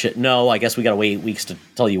you watch it? No, I guess we got to wait 8 weeks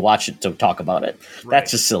till you watch it to talk about it. That's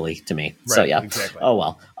just silly to me. Right, so yeah. Exactly. Oh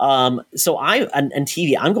well. So and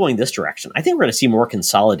TV, I'm going this direction. I think we're going to see more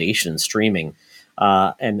consolidation in streaming.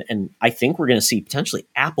 And I think we're going to see potentially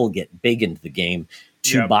Apple get big into the game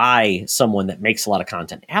to buy someone that makes a lot of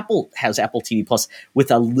content. Apple has Apple TV Plus with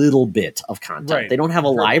a little bit of content. Right. They don't have a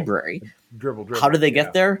library. Dribble. How do they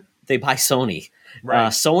get there? They buy Sony. Right.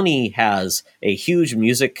 Sony has a huge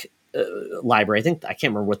music library. I can't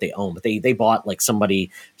remember what they own, but they bought like somebody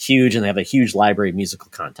huge, and they have a huge library of musical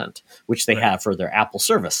content, which they have for their Apple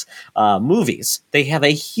service. Movies, they have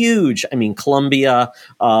a huge, Columbia,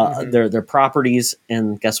 their properties,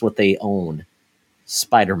 and guess what they own?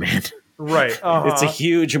 Spider-Man. Right. It's a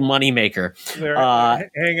huge moneymaker. They're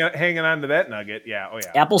hanging on to that nugget. Yeah. Oh,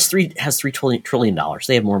 yeah. Apple's has $3 trillion.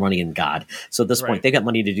 They have more money than God. So at this point, they got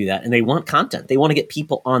money to do that. And they want content. They want to get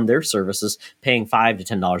people on their services paying $5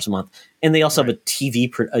 to $10 a month. And they also have a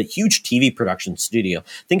huge TV production studio.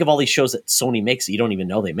 Think of all these shows that Sony makes that you don't even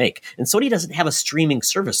know they make. And Sony doesn't have a streaming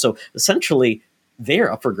service. So essentially,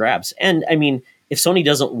 they're up for grabs. And if Sony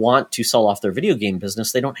doesn't want to sell off their video game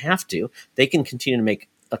business, they don't have to. They can continue to make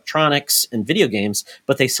electronics and video games,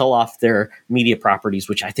 but they sell off their media properties,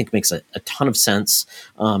 which I think makes a ton of sense.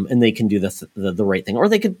 And they can do the right thing, or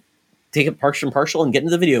they could take it partial and get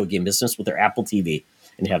into the video game business with their Apple TV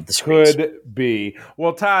and have the screens. Could be.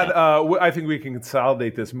 Well, Todd, I think we can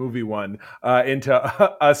consolidate this movie one into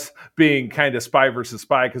us being kind of spy versus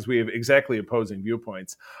spy, because we have exactly opposing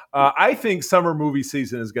viewpoints. I think summer movie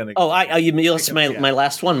season is going to. You missed my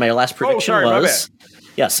last one. My last prediction was.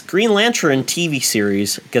 Yes, Green Lantern TV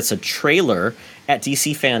series gets a trailer at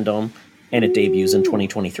DC Fandom, and it debuts in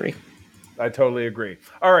 2023. I totally agree.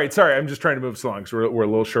 All right, sorry, I'm just trying to move so long, so we're a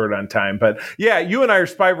little short on time. But yeah, you and I are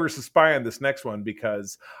spy versus spy on this next one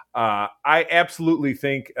because I absolutely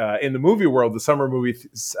think in the movie world, the summer movie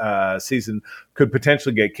season could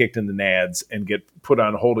potentially get kicked in the nads and get put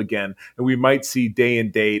on hold again, and we might see Day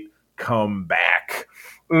and Date come back.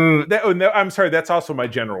 I'm sorry, that's also my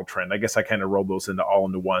general trend. I guess I kind of rolled those all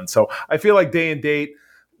into one. So I feel like Day and Date,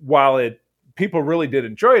 while people really did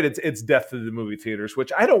enjoy it, it's death to the movie theaters,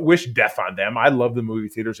 which I don't wish death on them. I love the movie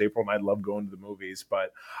theaters, April, and I love going to the movies,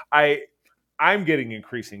 but I'm getting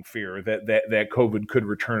increasing fear that COVID could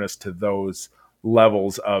return us to those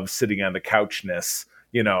levels of sitting on the couchness,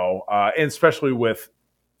 and especially with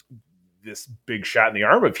this big shot in the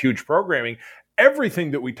arm of huge programming.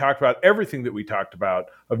 Everything that we talked about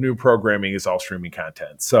of new programming is all streaming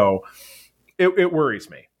content. So it worries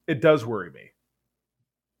me. It does worry me.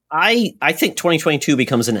 I think 2022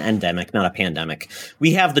 becomes an endemic, not a pandemic.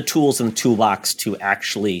 We have the tools in the toolbox to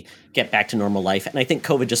actually get back to normal life. And I think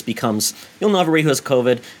COVID just becomes, you'll know everybody who has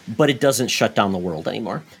COVID, but it doesn't shut down the world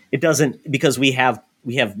anymore. It doesn't, because we have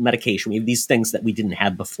medication. We have these things that we didn't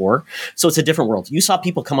have before. So it's a different world. You saw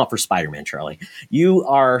people come up for Spider-Man, Charlie. You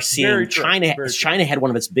are seeing China had one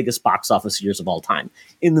of its biggest box office years of all time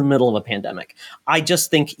in the middle of a pandemic. I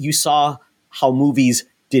just think you saw how movies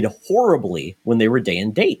did horribly when they were Day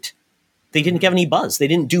and Date. They didn't have any buzz. They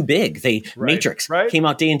didn't do big. Matrix came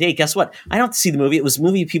out Day and Date. Guess what? I don't have to see the movie. It was a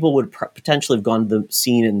movie people would potentially have gone to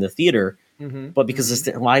see in the theater, but because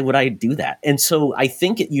why would I do that? And so I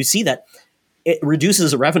think you see that it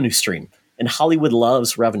reduces a revenue stream, and Hollywood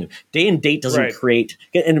loves revenue. Day and Date doesn't create,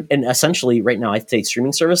 and essentially right now I'd say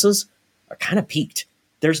streaming services are kind of peaked.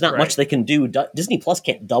 There's not much they can do. Disney Plus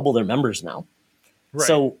can't double their members now. Right.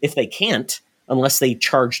 So if they can't, unless they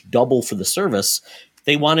charge double for the service,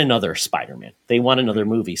 they want another Spider-Man. They want another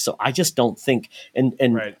movie. So I just don't think, and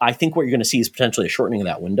I think what you're going to see is potentially a shortening of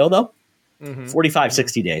that window, though. 45,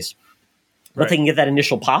 60 days. But they can get that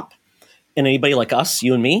initial pop, and anybody like us,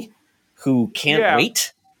 you and me, who can't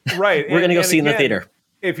wait, we're going to go see in the theater.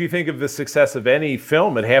 If you think of the success of any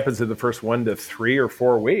film, it happens in the first 1 to 3 or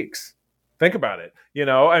 4 weeks. Think about it.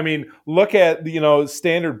 Look at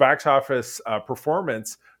standard box office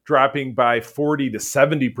performance dropping by 40 to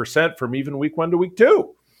 70% from even week 1 to week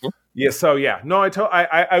 2. Yeah. So yeah, no,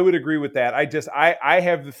 I would agree with that. I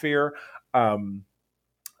have the fear.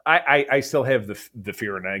 I still have the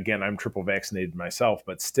fear, and again, I'm triple vaccinated myself,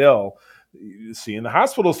 but still, seeing the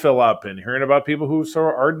hospitals fill up and hearing about people who so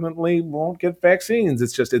ardently won't get vaccines,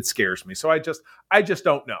 it scares me. So I just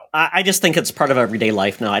don't know. I just think it's part of everyday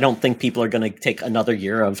life now. I don't think people are going to take another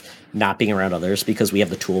year of not being around others because we have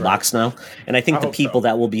the toolbox now. And I think the people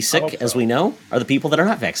that will be sick, as we know, are the people that are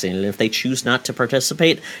not vaccinated. And if they choose not to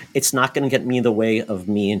participate, it's not going to get me in the way of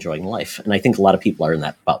me enjoying life. And I think a lot of people are in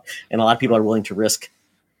that boat. And a lot of people are willing to risk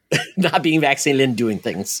not being vaccinated and doing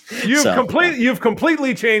things. You've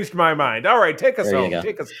completely changed my mind. All right, take us home.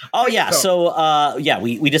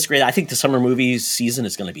 We disagree. I think the summer movie season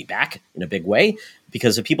is going to be back in a big way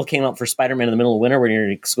because if people came out for Spider-Man in the middle of winter when you're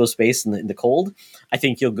in exposed space in the cold, I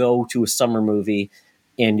think you'll go to a summer movie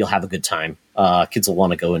and you'll have a good time. Kids will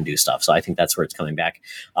want to go and do stuff. So I think that's where it's coming back.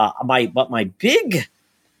 My big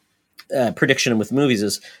prediction with movies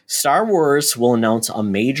is Star Wars will announce a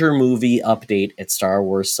major movie update at Star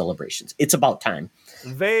Wars Celebrations. It's about time.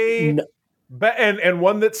 And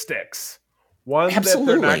one that sticks. One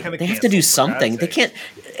absolutely. That they're not going to They have to do something. They can't.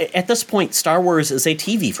 At this point, Star Wars is a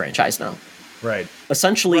TV franchise now. Right.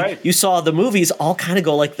 Essentially, you saw the movies all kind of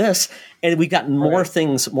go like this, and we got more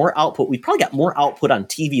things, more output. We probably got more output on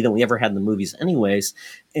TV than we ever had in the movies anyways,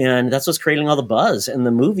 and that's what's creating all the buzz. And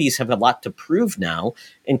the movies have a lot to prove now,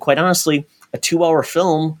 and quite honestly, a 2-hour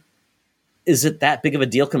film, is it that big of a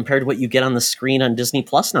deal compared to what you get on the screen on Disney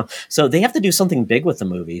Plus now? So they have to do something big with the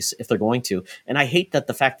movies if they're going to, and I hate that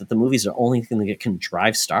the fact that the movies are the only thing that can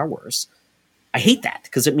drive Star Wars. I hate that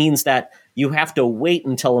because it means that you have to wait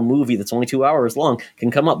until a movie that's only 2 hours long can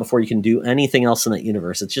come up before you can do anything else in that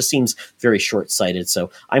universe. It just seems very short-sighted.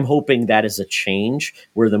 So I'm hoping that is a change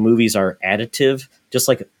where the movies are additive, just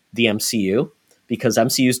like the MCU, because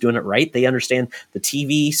MCU is doing it right. They understand the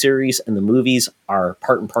TV series and the movies are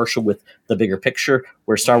part and parcel with the bigger picture,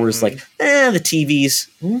 where Star Wars is like, the TVs,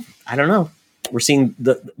 I don't know. We're seeing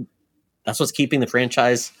that's what's keeping the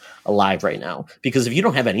franchise alive right now. Because if you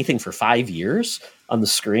don't have anything for 5 years on the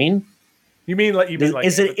screen, you mean like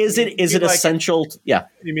is it essential? Yeah.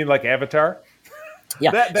 You mean like Avatar?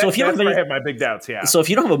 Yeah. So if you don't have I have my big doubts. Yeah. So if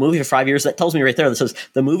you don't have a movie for 5 years, that tells me right there that says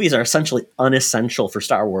the movies are essentially unessential for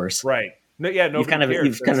Star Wars. Right. You've kind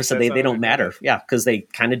of said they don't matter. Yeah, because they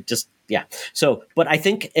kind of just, yeah. So, but I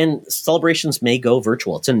think, and celebrations may go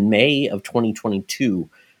virtual. It's in May of 2022.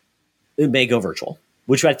 It may go virtual,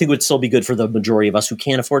 which I think would still be good for the majority of us who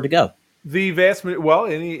can't afford to go. The vast, well,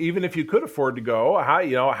 and even if you could afford to go,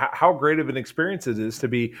 how great of an experience it is to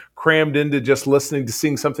be crammed into just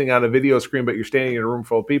seeing something on a video screen, but you're standing in a room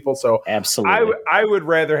full of people. So absolutely, I would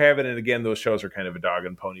rather have it. And again, those shows are kind of a dog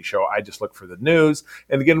and pony show. I just look for the news.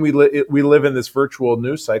 And again, we live in this virtual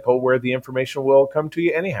news cycle where the information will come to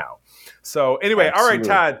you anyhow. So anyway, absolutely.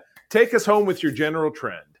 All right, Todd, take us home with your general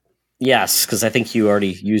trend. Yes, because I think you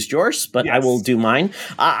already used yours, but yes. I will do mine.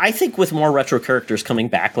 I think with more retro characters coming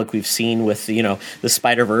back, like we've seen with, the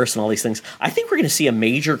Spider-Verse and all these things, I think we're going to see a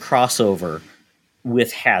major crossover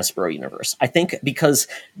with Hasbro Universe. I think because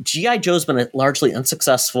G.I. Joe's been largely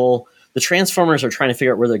unsuccessful. The Transformers are trying to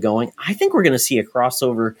figure out where they're going. I think we're going to see a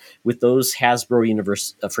crossover with those Hasbro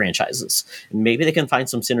Universe franchises. And maybe they can find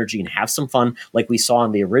some synergy and have some fun like we saw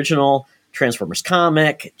in the original Transformers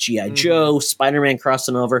comic, G.I. Joe, Spider-Man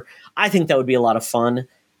crossing over. I think that would be a lot of fun.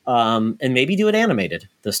 And maybe do it animated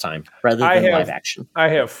this time rather than live action. I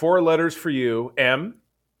have 4 letters for you.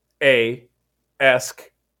 M-A-S-K.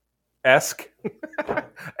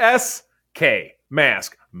 S-K.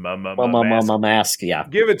 Mask. Mask, yeah.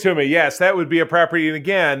 Give it to me. Yes, that would be a property. And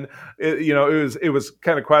again, it was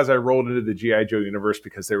kind of quasi rolled into the G.I. Joe universe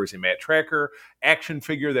because there was a Matt Tracker action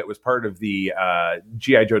figure that was part of the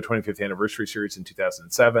G.I. Joe 25th anniversary series in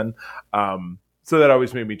 2007. So that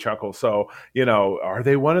always made me chuckle. So, are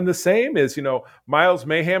they one and the same? Is, Miles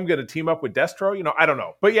Mayhem going to team up with Destro? I don't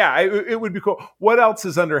know. But yeah, it would be cool. What else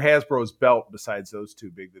is under Hasbro's belt besides those two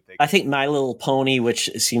big that they I think My Little Pony, which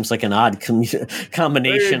seems like an odd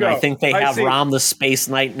combination. I think they have Rom the Space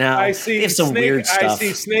Knight now. They have some weird stuff. I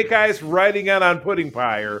see Snake Eyes riding out on Pudding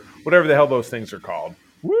Pie or whatever the hell those things are called.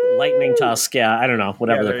 Woo! Lightning Tusk, yeah, I don't know,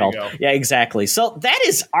 whatever they're called. Yeah, exactly. So that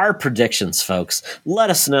is our predictions, folks.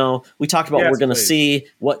 Let us know. We talked about what we're going to see,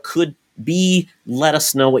 what could be. Let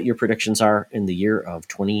us know what your predictions are in the year of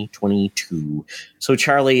 2022. So,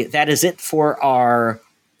 Charlie, that is it for our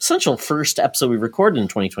essential first episode we recorded in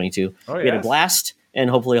 2022. We had a blast, and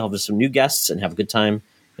hopefully I'll have some new guests and have a good time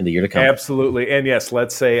in the year to come. Absolutely. And yes,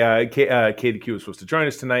 let's say Katie Q was supposed to join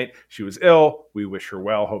us tonight. She was ill. We wish her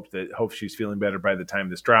well. Hope she's feeling better by the time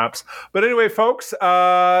this drops. But anyway, folks,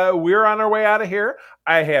 we're on our way out of here.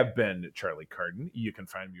 I have been Charlie Carden. You can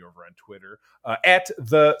find me over on Twitter at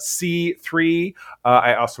the C3.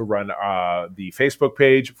 I also run the Facebook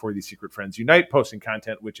page for the Secret Friends Unite, posting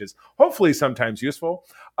content which is hopefully sometimes useful.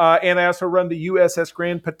 And I also run the USS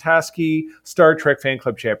Grand Petoskey Star Trek Fan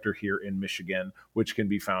Club chapter here in Michigan, which can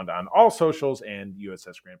be found on all socials and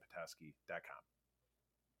ussgrandpetoskey.com.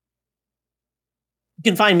 You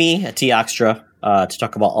can find me at T-Oxtra to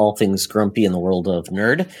talk about all things grumpy in the world of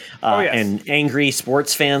nerd and angry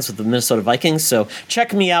sports fans with the Minnesota Vikings. So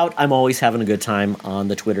check me out. I'm always having a good time on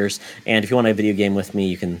the Twitters. And if you want a video game with me,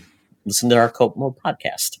 you can listen to our Cope Mode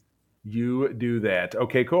podcast. You do that.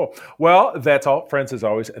 Okay, cool. Well, that's all. Friends, as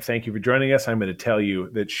always, thank you for joining us. I'm going to tell you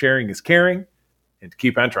that sharing is caring and to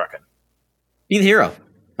keep on trucking. Be the hero,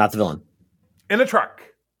 not the villain. In a truck.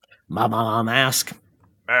 Mask.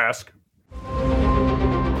 Mask.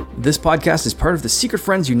 This podcast is part of the Secret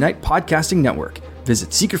Friends Unite podcasting network. Visit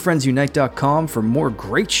secretfriendsunite.com for more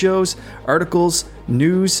great shows, articles,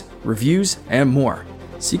 news, reviews, and more.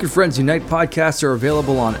 Secret Friends Unite podcasts are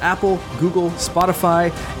available on Apple, Google,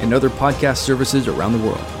 Spotify, and other podcast services around the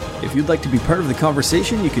world. If you'd like to be part of the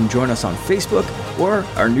conversation, you can join us on Facebook or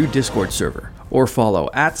our new Discord server, or follow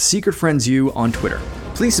at Secret Friends U on Twitter.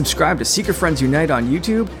 Please subscribe to Secret Friends Unite on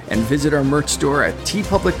YouTube and visit our merch store at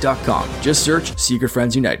tpublic.com. Just search Secret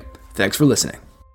Friends Unite. Thanks for listening.